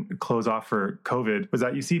point I didn't close off for COVID, was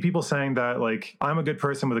that you see people saying that like, I'm a good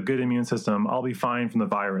person with a good immune system, I'll be fine from the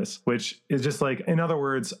virus, which is just like, in other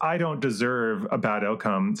words, I don't deserve a bad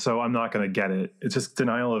outcome, so I'm not going to get it. It's just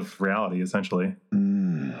denial of reality, essentially.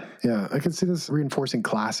 Yeah, I can see this reinforcing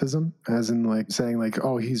classism, as in like saying like,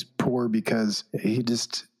 oh, he's poor because he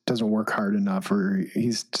just doesn't work hard enough, or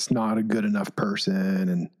he's just not a good enough person.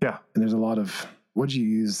 And there's a lot of, what did you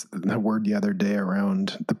use the word the other day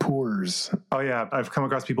around the poors? Oh, yeah. I've come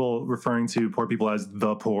across people referring to poor people as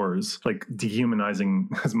the poors, like dehumanizing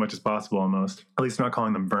as much as possible almost. At least not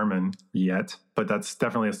calling them vermin yet, but that's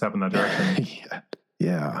definitely a step in that direction.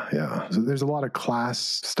 Yeah. So there's a lot of class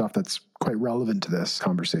stuff that's quite relevant to this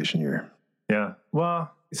conversation here. Yeah.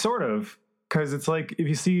 Well, sort of. Because it's like, if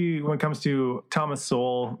you see, when it comes to Thomas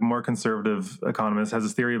Sowell, more conservative economist, has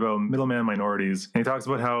this theory about middleman minorities. And he talks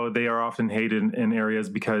about how they are often hated in areas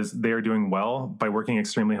because they are doing well by working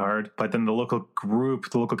extremely hard. But then the local group,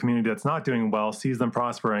 the local community that's not doing well, sees them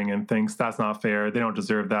prospering and thinks that's not fair. They don't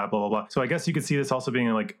deserve that, blah, blah, blah. So I guess you could see this also being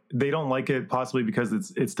like, they don't like it possibly because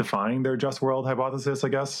it's defying their just world hypothesis, I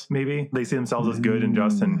guess, maybe. They see themselves as good and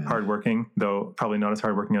just and hardworking, though probably not as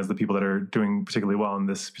hardworking as the people that are doing particularly well in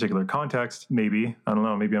this particular context. Maybe. I don't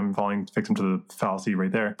know. Maybe I'm falling victim to the fallacy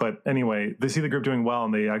right there. But anyway, they see the group doing well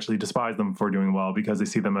and they actually despise them for doing well because they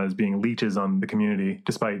see them as being leeches on the community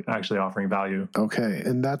despite actually offering value. Okay.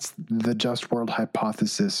 And that's the just world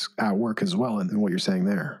hypothesis at work as well in what you're saying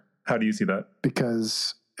there. How do you see that?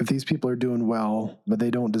 Because if these people are doing well, but they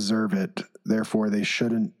don't deserve it, therefore they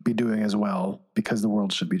shouldn't be doing as well because the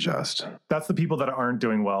world should be just. That's the people that aren't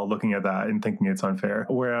doing well looking at that and thinking it's unfair.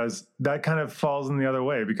 Whereas that kind of falls in the other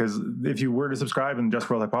way, because if you were to subscribe in the just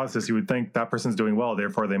world hypothesis, you would think that person's doing well,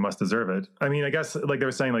 therefore they must deserve it. I mean, I guess like they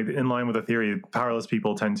were saying, like in line with the theory, powerless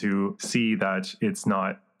people tend to see that it's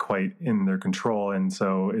not quite in their control. And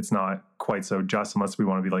so it's not quite so just unless we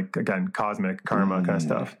want to be like, again, cosmic karma kind of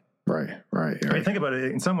stuff. Right. I mean, think about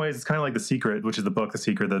it. In some ways, it's kind of like The Secret, which is the book, The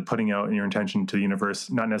Secret, that putting out your intention to the universe,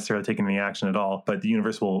 not necessarily taking any action at all, but the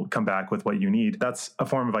universe will come back with what you need. That's a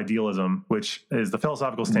form of idealism, which is the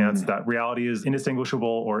philosophical stance that reality is indistinguishable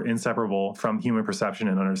or inseparable from human perception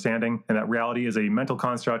and understanding, and that reality is a mental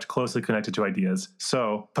construct closely connected to ideas.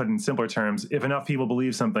 So, put in simpler terms, if enough people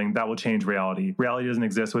believe something, that will change reality. Reality doesn't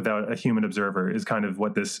exist without a human observer, is kind of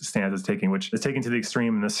what this stance is taking, which is taken to the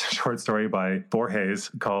extreme in this short story by Borges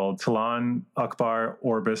called Talan Akbar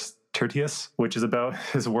Orbis Tertius, which is about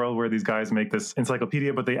this world where these guys make this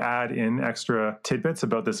encyclopedia, but they add in extra tidbits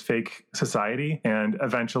about this fake society. And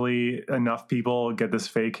eventually enough people get this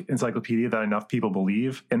fake encyclopedia that enough people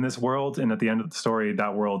believe in this world. And at the end of the story,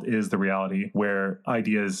 that world is the reality where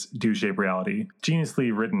ideas do shape reality.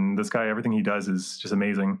 Geniusly written. This guy, everything he does is just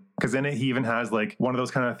amazing. Because in it, he even has like one of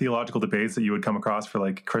those kind of theological debates that you would come across for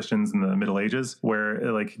like Christians in the Middle Ages,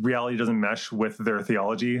 where like reality doesn't mesh with their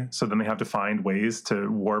theology. So then they have to find ways to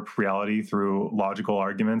warp reality through logical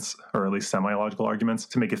arguments, or at least semi-logical arguments,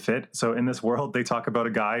 to make it fit. So in this world, they talk about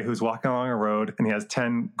a guy who's walking along a road and he has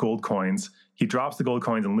 10 gold coins. He drops the gold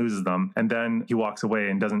coins and loses them, and then he walks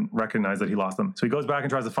away and doesn't recognize that he lost them. So he goes back and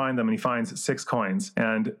tries to find them, and he finds 6 coins.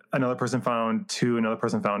 And another person found 2, another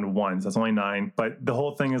person found 1. So that's only 9. But the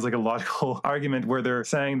whole thing is like a logical argument where they're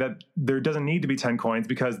saying that there doesn't need to be 10 coins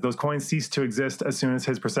because those coins ceased to exist as soon as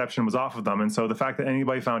his perception was off of them. And so the fact that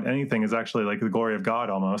anybody found anything is actually like the glory of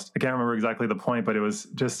God almost. I can't remember exactly the point, but it was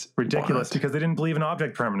just ridiculous because they didn't believe in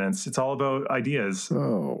object permanence. It's all about ideas.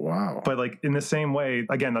 Oh, wow. But like in the same way,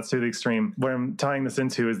 again, that's to the extreme. What I'm tying this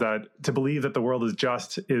into is that to believe that the world is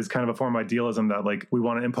just is kind of a form of idealism, that like we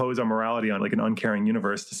want to impose our morality on like an uncaring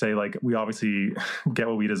universe to say like we obviously get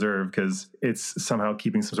what we deserve because it's somehow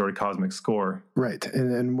keeping some sort of cosmic score. Right.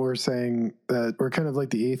 And we're saying that we're kind of like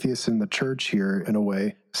the atheists in the church here in a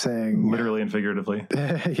way, saying literally and figuratively.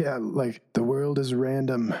 Yeah, like the world is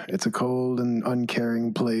random. It's a cold and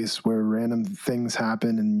uncaring place where random things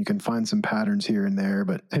happen and you can find some patterns here and there,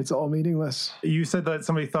 but it's all meaningless. You said that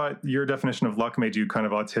somebody thought your definition of luck made you kind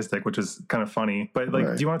of autistic, which is kind of funny. But like,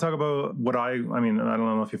 Right. Do you want to talk about what I mean, I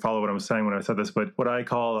don't know if you follow what I was saying when I said this, but what I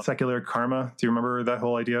call secular karma. Do you remember that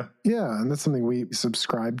whole idea? Yeah, and that's something we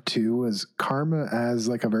subscribe to, as karma as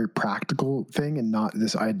like a very practical thing and not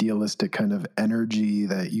this idealistic kind of energy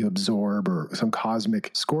that you absorb or some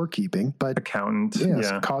cosmic scorekeeping, but Accountant. yes,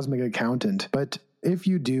 Yeah. cosmic accountant. But if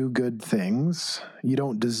you do good things, you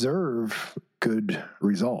don't deserve good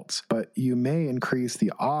results, but you may increase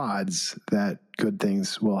the odds that good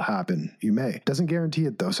things will happen. You may. Doesn't guarantee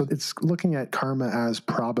it though. So it's looking at karma as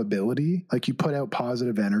probability. Like you put out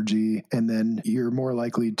positive energy and then you're more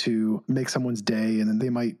likely to make someone's day, and then they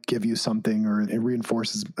might give you something, or it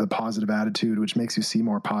reinforces a positive attitude, which makes you see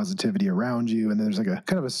more positivity around you. And then there's like a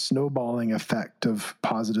kind of a snowballing effect of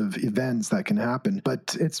positive events that can happen.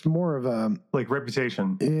 But it's more of a Like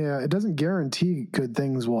reputation. yeah, it doesn't guarantee good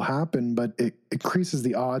things will happen, but it increases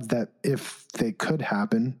the odds that if they could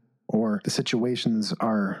happen or the situations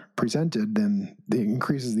are presented, then it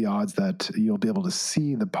increases the odds that you'll be able to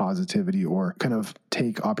see the positivity or kind of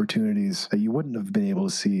take opportunities that you wouldn't have been able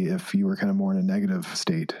to see if you were kind of more in a negative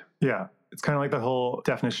state. Yeah. It's kind of like the whole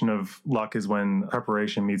definition of luck is when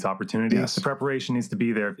preparation meets opportunity. Yes. The preparation needs to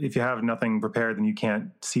be there. If you have nothing prepared, then you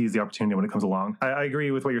can't seize the opportunity when it comes along. I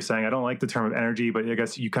agree with what you're saying. I don't like the term of energy, but I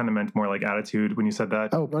guess you kind of meant more like attitude when you said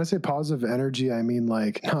that. Oh, when I say positive energy, I mean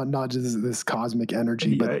like not just this cosmic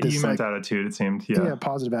energy, Yeah, but this you meant like, attitude, it seemed. yeah,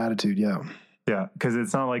 positive attitude. Yeah. Yeah, because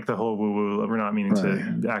it's not like the whole woo-woo. We're not meaning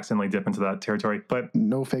to accidentally dip into that territory. But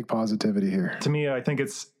No fake positivity here. to me, I think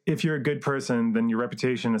it's, if you're a good person, then your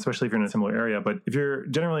reputation, especially if you're in a similar area, but if you're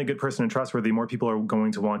generally a good person and trustworthy, more people are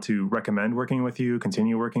going to want to recommend working with you,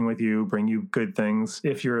 continue working with you, bring you good things.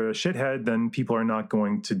 If you're a shithead, then people are not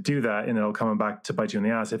going to do that, and it'll come back to bite you in the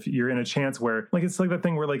ass. If you're in a chance where, like, it's like that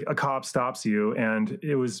thing where like a cop stops you and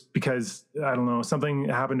it was because, I don't know, something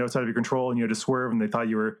happened outside of your control and you had to swerve and they thought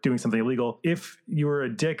you were doing something illegal. If you were a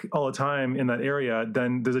dick all the time in that area,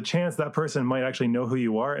 then there's a chance that person might actually know who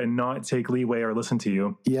you are and not take leeway or listen to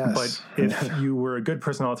you. Yes. But if you were a good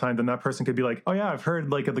person all the time, then that person could be like, oh yeah, I've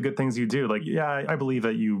heard like of the good things you do. Like, yeah, I believe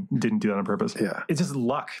that you didn't do that on purpose. Yeah. It's just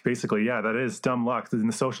luck, basically. Yeah, that is dumb luck in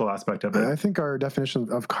the social aspect of it. I think our definition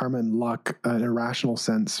of karma and luck in a rational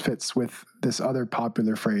sense fits with this other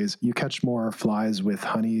popular phrase, you catch more flies with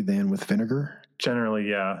honey than with vinegar. Generally,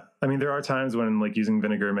 yeah. I mean, there are times when like using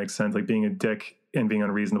vinegar makes sense. Like being a dick and being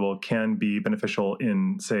unreasonable can be beneficial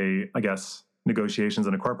in, say, I guess, negotiations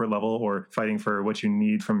on a corporate level or fighting for what you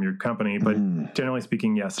need from your company. But generally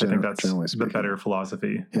speaking, yes, I think that's the better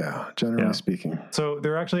philosophy. Yeah, generally speaking. So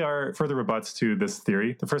there actually are further rebuts to this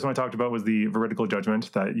theory. The first one I talked about was the veridical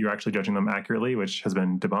judgment, that you're actually judging them accurately, which has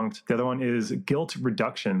been debunked. The other one is guilt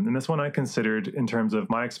reduction. And this one I considered in terms of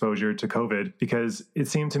my exposure to COVID, because it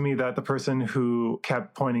seemed to me that the person who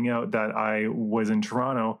kept pointing out that I was in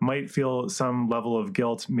Toronto might feel some level of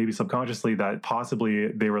guilt, maybe subconsciously, that possibly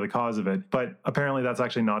they were the cause of it. But but apparently that's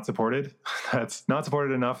actually not supported. That's not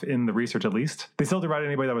supported enough in the research, at least. They still derided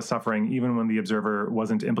anybody that was suffering, even when the observer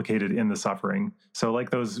wasn't implicated in the suffering. So like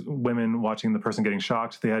those women watching the person getting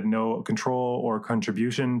shocked, they had no control or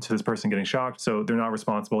contribution to this person getting shocked, so they're not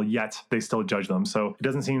responsible, yet they still judge them. So it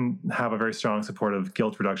doesn't seem to have a very strong support of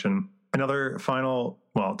guilt reduction. Another final,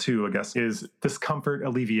 well, two, I guess, is discomfort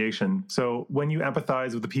alleviation. So when you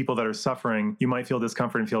empathize with the people that are suffering, you might feel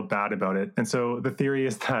discomfort and feel bad about it. And so the theory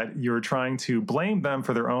is that you're trying to blame them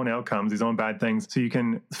for their own outcomes, these own bad things, so you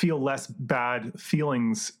can feel less bad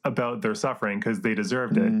feelings about their suffering because they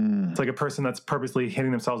deserved it. It's like a person that's purposely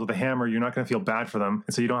hitting themselves with a hammer. You're not going to feel bad for them.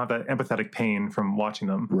 And so you don't have that empathetic pain from watching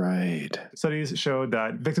them. Right. Studies showed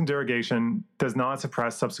that victim derogation does not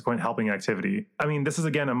suppress subsequent helping activity. I mean, this is,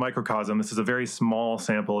 again, a microcosm. This is a very small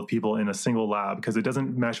sample of people in a single lab because it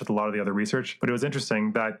doesn't mesh with a lot of the other research. But it was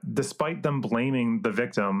interesting that despite them blaming the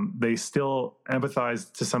victim, they still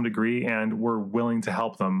empathized to some degree and were willing to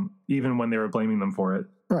help them, even when they were blaming them for it.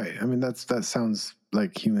 Right. I mean, that sounds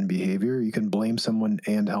like human behavior. You can blame someone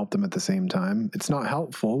and help them at the same time. It's not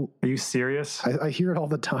helpful. Are you serious? I hear it all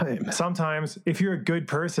the time. Sometimes, if you're a good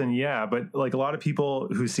person, yeah, but like a lot of people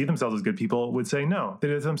who see themselves as good people would say, no, they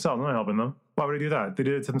did it to themselves. I'm not helping them. Why would I do that? They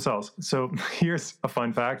did it to themselves. So here's a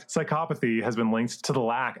fun fact. Psychopathy has been linked to the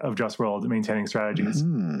lack of just world maintaining strategies.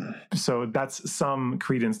 So that's some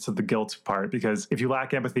credence to the guilt part, because if you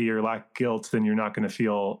lack empathy or lack guilt, then you're not going to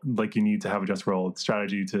feel like you need to have a just world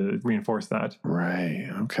strategy to reinforce that. Right.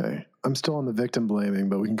 Okay. I'm still on the victim blaming,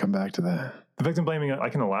 but we can come back to that. The victim blaming, I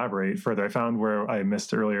can elaborate further. I found where I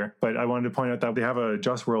missed earlier, but I wanted to point out that they have a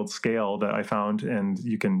just world scale that I found, and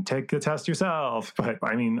you can take the test yourself. But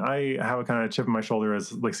I mean, I have a kind of chip on my shoulder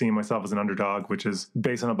as like seeing myself as an underdog, which is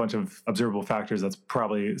based on a bunch of observable factors. That's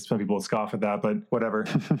probably, some people would scoff at that, but whatever.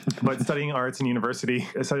 But studying arts in university,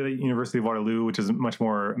 I studied at University of Waterloo, which is much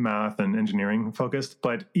more math and engineering focused.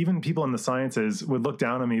 But even people in the sciences would look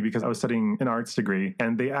down on me because I was studying an arts degree,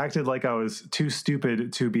 and they acted like I was too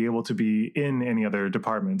stupid to be able to be in any other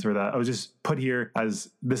department, or that I was just put here as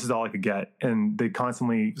this is all I could get. And they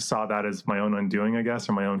constantly saw that as my own undoing, I guess,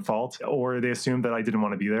 or my own fault, or they assumed that I didn't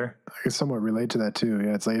want to be there. I can somewhat relate to that too.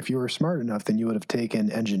 Yeah, it's like if you were smart enough, then you would have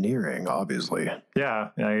taken engineering, obviously. Yeah,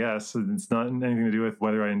 I guess. It's not anything to do with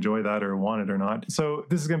whether I enjoy that or want it or not. So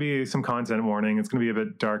this is going to be some content warning. It's going to be a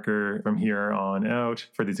bit darker from here on out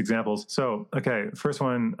for these examples. So, okay, first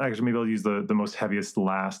one, actually maybe I'll use the most heaviest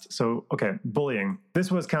last. So, okay, bullying.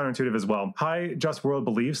 This was counterintuitive as well. High just world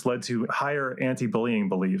beliefs led to higher anti-bullying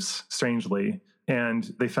beliefs, strangely. And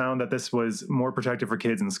they found that this was more protective for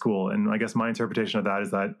kids in school. And I guess my interpretation of that is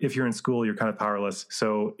that if you're in school, you're kind of powerless.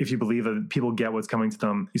 So if you believe that people get what's coming to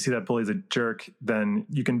them, you see that bully's a jerk, then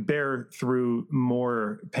you can bear through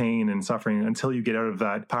more pain and suffering until you get out of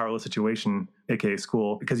that powerless situation, aka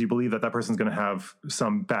school, because you believe that that person's going to have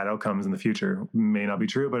some bad outcomes in the future. May not be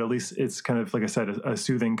true, but at least it's kind of, like I said, a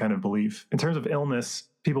soothing kind of belief. In terms of illness,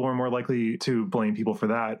 people were more likely to blame people for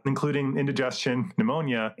that, including indigestion,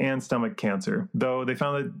 pneumonia, and stomach cancer. Though they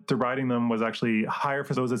found that deriding them was actually higher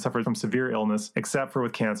for those that suffered from severe illness, except for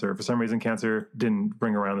with cancer. For some reason, cancer didn't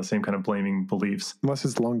bring around the same kind of blaming beliefs. Unless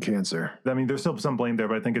it's lung cancer. I mean, there's still some blame there,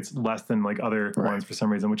 but I think it's less than like other ones for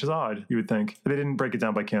some reason, which is odd, you would think. They didn't break it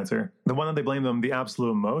down by cancer. The one that they blamed them the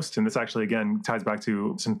absolute most, and this actually, again, ties back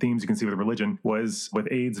to some themes you can see with religion, was with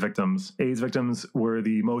AIDS victims. AIDS victims were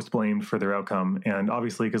the most blamed for their outcome. And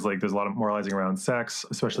obviously, because like there's a lot of moralizing around sex,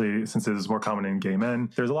 especially since it is more common in gay men,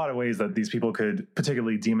 there's a lot of ways that these people could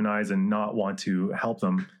particularly demonize and not want to help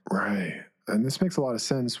them. Right. And this makes a lot of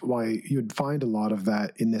sense why you'd find a lot of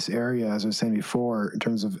that in this area, as I was saying before, in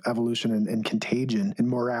terms of evolution and contagion and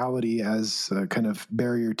morality as a kind of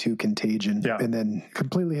barrier to contagion. Yeah. And then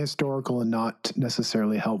completely historical and not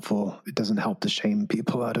necessarily helpful. It doesn't help to shame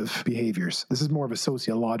people out of behaviors. This is more of a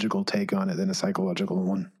sociological take on it than a psychological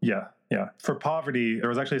one. Yeah. Yeah. For poverty, there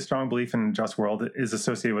was actually a strong belief in just world is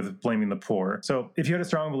associated with blaming the poor. So if you had a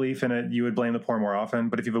strong belief in it, you would blame the poor more often.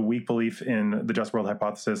 But if you have a weak belief in the just world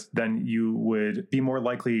hypothesis, then you would be more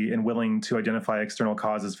likely and willing to identify external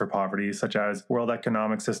causes for poverty, such as world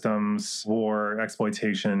economic systems, war,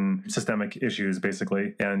 exploitation, systemic issues,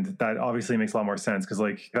 basically. And that obviously makes a lot more sense because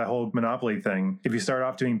like that whole monopoly thing, if you start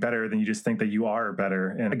off doing better, then you just think that you are better.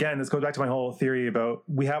 And again, this goes back to my whole theory about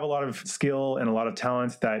we have a lot of skill and a lot of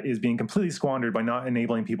talent that is being completely squandered by not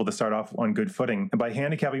enabling people to start off on good footing. And by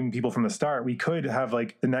handicapping people from the start, we could have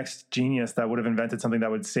like the next genius that would have invented something that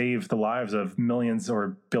would save the lives of millions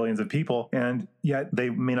or billions of people. And yet they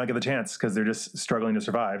may not get the chance because they're just struggling to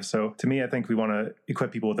survive. So to me, I think we want to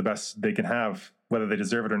equip people with the best they can have whether they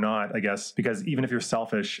deserve it or not, I guess, because even if you're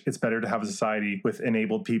selfish, it's better to have a society with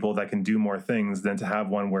enabled people that can do more things than to have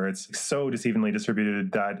one where it's so deceivingly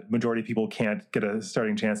distributed that majority of people can't get a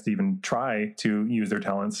starting chance to even try to use their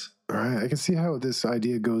talents. Right. I can see how this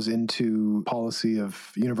idea goes into policy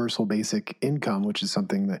of universal basic income, which is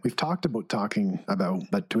something that we've talked about,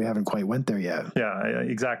 but we haven't quite went there yet. Yeah,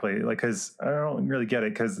 exactly. Like, because I don't really get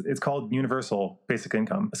it, because it's called universal basic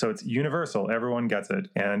income. So it's universal. Everyone gets it.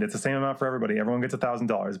 And it's the same amount for everybody. Everyone gets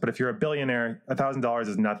 $1,000. But if you're a billionaire, $1,000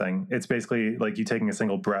 is nothing. It's basically like you taking a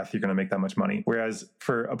single breath, you're going to make that much money. Whereas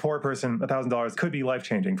for a poor person, $1,000 could be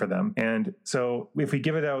life-changing for them. And so if we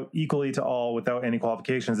give it out equally to all without any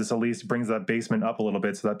qualifications, this at least brings that basement up a little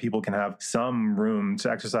bit so that people can have some room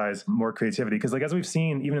to exercise more creativity. Because like as we've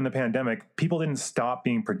seen, even in the pandemic, people didn't stop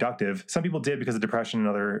being productive. Some people did because of depression and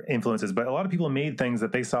other influences, but a lot of people made things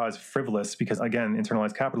that they saw as frivolous because, again,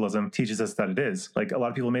 internalized capitalism teaches us that it is. Like a lot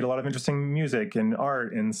of people made a lot of interesting music and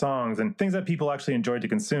art and songs and things that people actually enjoyed to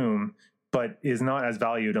consume, but is not as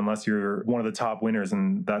valued unless you're one of the top winners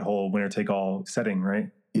in that whole winner-take-all setting,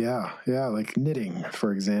 right? Yeah, like knitting,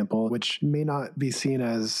 for example, which may not be seen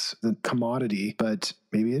as the commodity, but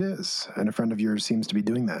maybe it is. And a friend of yours seems to be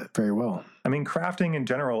doing that very well. I mean, crafting in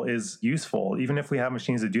general is useful, even if we have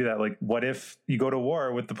machines to do that. Like, what if you go to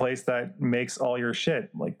war with the place that makes all your shit?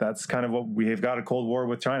 Like, that's kind of what we've got a Cold War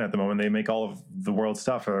with China at the moment. They make all of the world's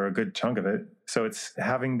stuff, or a good chunk of it. So it's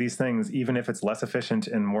having these things, even if it's less efficient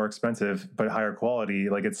and more expensive, but higher quality,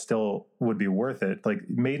 like it still would be worth it. Like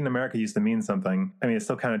made in America used to mean something. I mean, it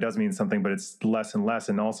still kind of does mean something, but it's less and less.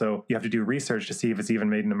 And also you have to do research to see if it's even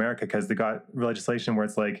made in America, because they got legislation where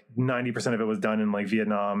it's like 90% of it was done in like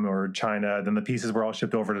Vietnam or China. Then the pieces were all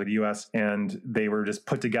shipped over to the US and they were just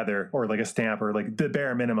put together, or like a stamp, or like the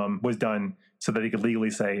bare minimum was done so that they could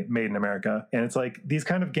legally say made in America. And it's like, these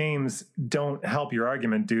kind of games don't help your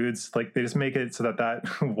argument, dudes. Like they just make it so that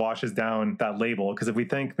washes down that label. Because if we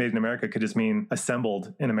think made in America could just mean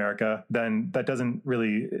assembled in America, then that doesn't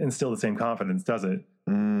really instill the same confidence, does it?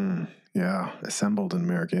 Yeah, assembled in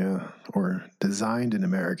America, yeah. Or designed in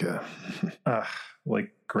America.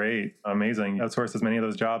 Like, great, amazing. Outsource as many of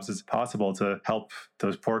those jobs as possible to help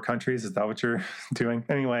those poor countries. Is that what you're doing?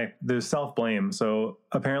 Anyway, there's self-blame. So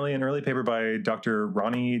apparently an early paper by Dr.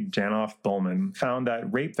 Ronnie Janoff Bowman found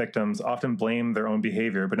that rape victims often blame their own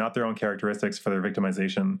behavior, but not their own characteristics for their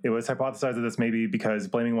victimization. It was hypothesized that this may be because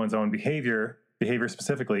blaming one's own behavior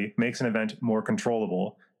specifically, makes an event more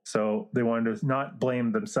controllable. So they wanted to not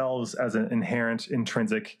blame themselves as an inherent,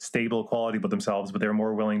 intrinsic, stable quality about themselves, but they were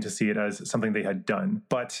more willing to see it as something they had done.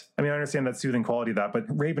 But, I mean, I understand that soothing quality of that, but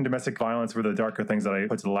rape and domestic violence were the darker things that I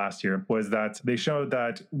put to the last year, was that they showed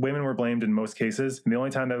that women were blamed in most cases. And the only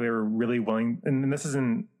time that we were really willing, and this is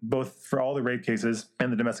in both for all the rape cases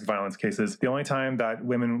and the domestic violence cases, the only time that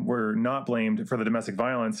women were not blamed for the domestic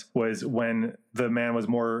violence was when the man was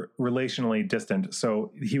more relationally distant.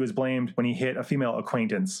 So he was blamed when he hit a female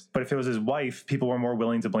acquaintance. But if it was his wife, people were more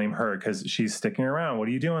willing to blame her because she's sticking around. What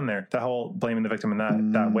are you doing there? The whole blaming the victim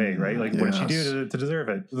in that way, right? Like, what did she do to deserve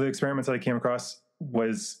it? The experiments that I came across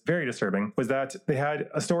was very disturbing, was that they had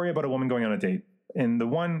a story about a woman going on a date. In the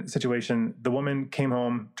one situation, the woman came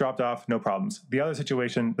home, dropped off, no problems. The other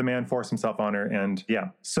situation, the man forced himself on her, and yeah.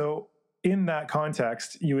 So in that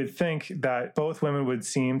context, you would think that both women would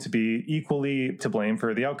seem to be equally to blame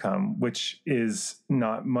for the outcome, which is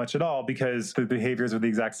not much at all because the behaviors are the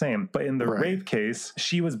exact same. But in the rape case,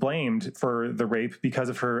 she was blamed for the rape because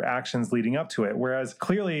of her actions leading up to it. Whereas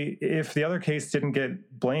clearly, if the other case didn't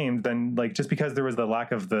get blamed, then like just because there was the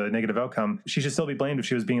lack of the negative outcome, she should still be blamed if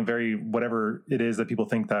she was being very whatever it is that people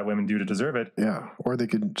think that women do to deserve it. Yeah. Or they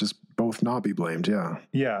could just both not be blamed. Yeah.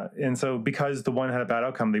 Yeah. And so because the one had a bad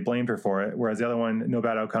outcome, they blamed her for it, whereas the other one, no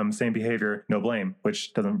bad outcome, same behavior, no blame,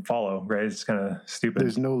 which doesn't follow, right? It's kind of stupid.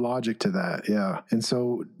 There's no logic to that, yeah. And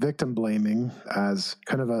so victim blaming as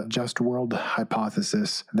kind of a just world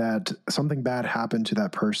hypothesis that something bad happened to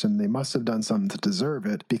that person, they must have done something to deserve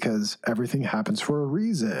it because everything happens for a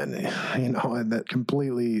reason, and that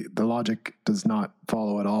completely, the logic does not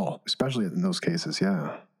follow at all, especially in those cases,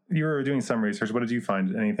 yeah. You were doing some research. What did you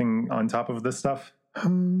find? Anything on top of this stuff? I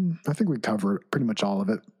think we covered pretty much all of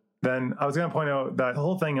it. Then I was going to point out that the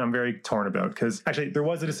whole thing I'm very torn about, because actually there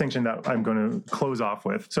was a distinction that I'm going to close off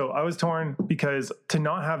with. So I was torn because to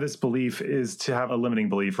not have this belief is to have a limiting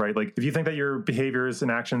belief, right? Like if you think that your behaviors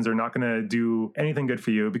and actions are not going to do anything good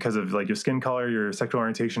for you because of like your skin color, your sexual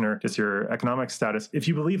orientation, or just your economic status, if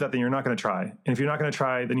you believe that, then you're not going to try. And if you're not going to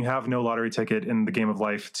try, then you have no lottery ticket in the game of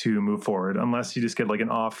life to move forward, unless you just get like an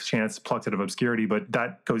off chance plucked out of obscurity. But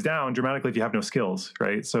that goes down dramatically if you have no skills,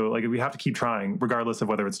 right? So like we have to keep trying regardless of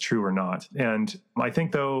whether it's true true or not. And I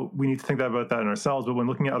think, though, we need to think about that in ourselves. But when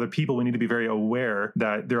looking at other people, we need to be very aware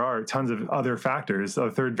that there are tons of other factors,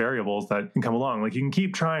 third variables that can come along. Like you can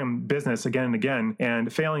keep trying business again and again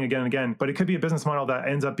and failing again and again, but it could be a business model that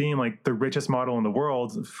ends up being like the richest model in the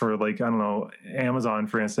world for like, I don't know, Amazon,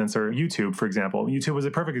 for instance, or YouTube, for example. YouTube was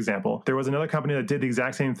a perfect example. There was another company that did the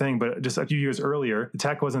exact same thing, but just a few years earlier, the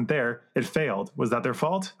tech wasn't there. It failed. Was that their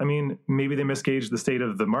fault? I mean, maybe they misgauged the state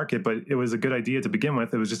of the market, but it was a good idea to begin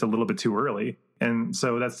with. It was just a little bit too early. And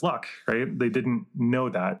so that's luck, right? They didn't know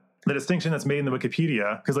that. The distinction that's made in the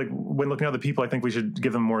Wikipedia, because like when looking at other people, I think we should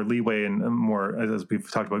give them more leeway and more, as we've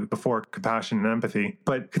talked about before, compassion and empathy.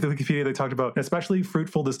 But the Wikipedia, they talked about an especially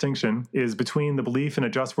fruitful distinction is between the belief in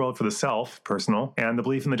a just world for the self, personal, and the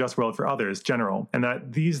belief in the just world for others, general. And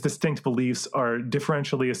that these distinct beliefs are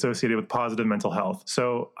differentially associated with positive mental health.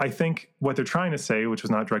 So I think what they're trying to say, which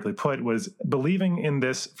was not directly put, was believing in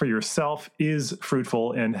this for yourself is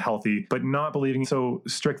fruitful and healthy, but not believing so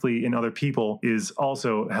strictly in other people is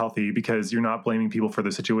also healthy, because you're not blaming people for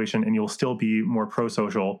the situation and you'll still be more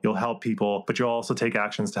pro-social. You'll help people, but you'll also take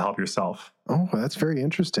actions to help yourself. Oh, that's very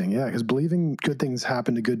interesting. Yeah, because believing good things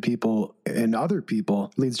happen to good people and other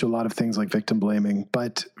people leads to a lot of things like victim blaming.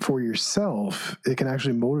 But for yourself, it can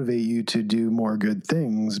actually motivate you to do more good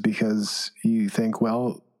things because you think,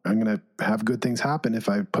 well, I'm going to have good things happen if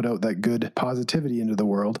I put out that good positivity into the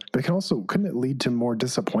world. But couldn't it lead to more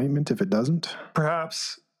disappointment if it doesn't?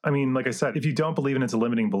 Perhaps. I mean, like I said, if you don't believe in it's a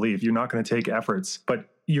limiting belief, you're not going to take efforts, but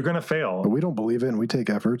you're going to fail. But we don't believe it and we take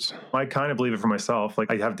efforts. I kind of believe it for myself. Like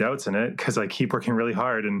I have doubts in it because I keep working really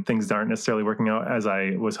hard and things aren't necessarily working out as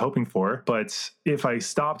I was hoping for. But if I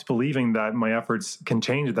stopped believing that my efforts can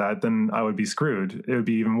change that, then I would be screwed. It would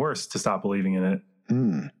be even worse to stop believing in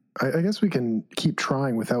it. I guess we can keep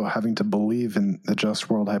trying without having to believe in the just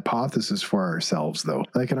world hypothesis for ourselves, though.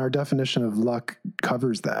 Like in our definition of luck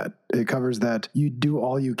covers that. It covers that you do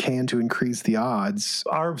all you can to increase the odds.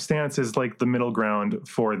 Our stance is like the middle ground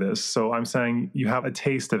for this. So I'm saying you have a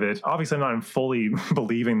taste of it. Obviously, I'm not fully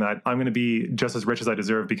believing that I'm going to be just as rich as I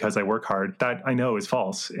deserve because I work hard. That I know is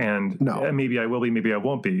false. And maybe I will be, maybe I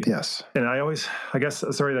won't be. Yes. And I guess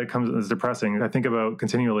a story that comes as depressing, I think about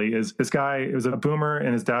continually is this guy, it was a boomer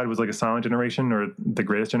and his dad was like a silent generation or the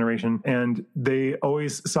greatest generation. And they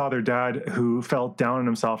always saw their dad who felt down on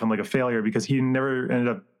himself and like a failure because he never ended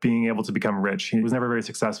up being able to become rich. He was never very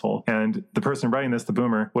successful. And the person writing this, the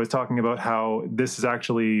boomer, was talking about how this is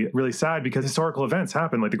actually really sad because historical events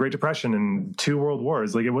happened, like the Great Depression and 2 world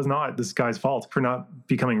wars. Like it was not this guy's fault for not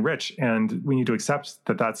becoming rich. And we need to accept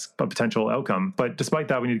that that's a potential outcome. But despite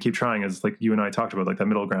that, we need to keep trying, as like you and I talked about, like that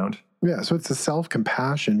middle ground. Yeah, so it's a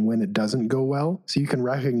self-compassion when it doesn't go well. So you can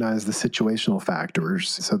recognize the situational factors.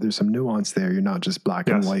 So there's some nuance there. You're not just black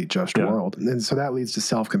and white, just world. And so that leads to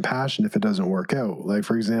self-compassion if it doesn't work out. Like,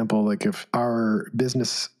 for example, like if our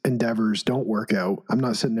business endeavors don't work out, I'm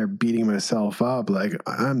not sitting there beating myself up like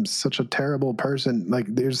I'm such a terrible person. Like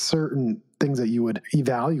there's certain things that you would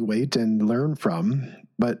evaluate and learn from,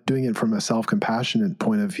 but doing it from a self-compassionate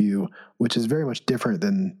point of view, which is very much different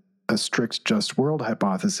than a strict just world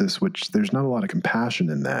hypothesis, which there's not a lot of compassion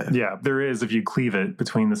in that. Yeah, there is if you cleave it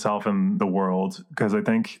between the self and the world. Because I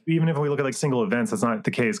think even if we look at like single events, that's not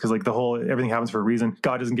the case. Because like everything happens for a reason.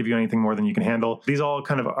 God doesn't give you anything more than you can handle. These all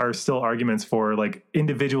kind of are still arguments for like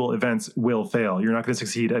individual events will fail. You're not going to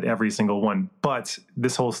succeed at every single one. But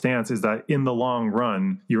this whole stance is that in the long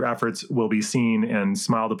run, your efforts will be seen and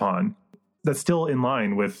smiled upon. That's still in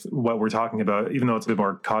line with what we're talking about, even though it's a bit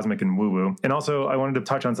more cosmic and woo-woo. And also, I wanted to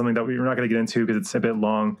touch on something that we're not going to get into because it's a bit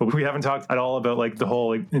long, but we haven't talked at all about like the whole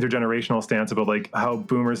like intergenerational stance about like how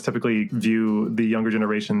boomers typically view the younger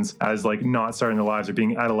generations as like not starting their lives or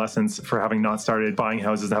being adolescents for having not started buying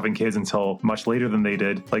houses and having kids until much later than they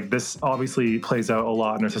did. Like this obviously plays out a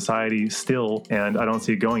lot in our society still, and I don't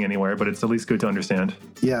see it going anywhere, but it's at least good to understand.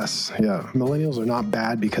 Yes, yeah. Millennials are not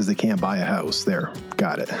bad because they can't buy a house. There,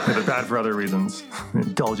 got it. Yeah, they're bad for other reasons.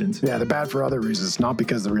 Indulgent. Yeah, they're bad for other reasons, not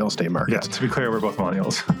because of the real estate market. Yeah, to be clear, we're both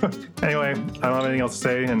millennials. Anyway, I don't have anything else to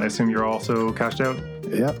say, and I assume you're also cashed out.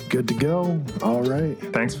 Yep, good to go. All right.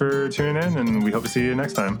 Thanks for tuning in, and we hope to see you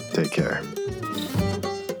next time. Take care.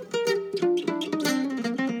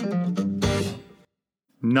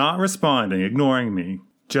 Not responding, ignoring me,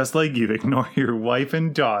 just like you ignore your wife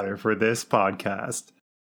and daughter for this podcast.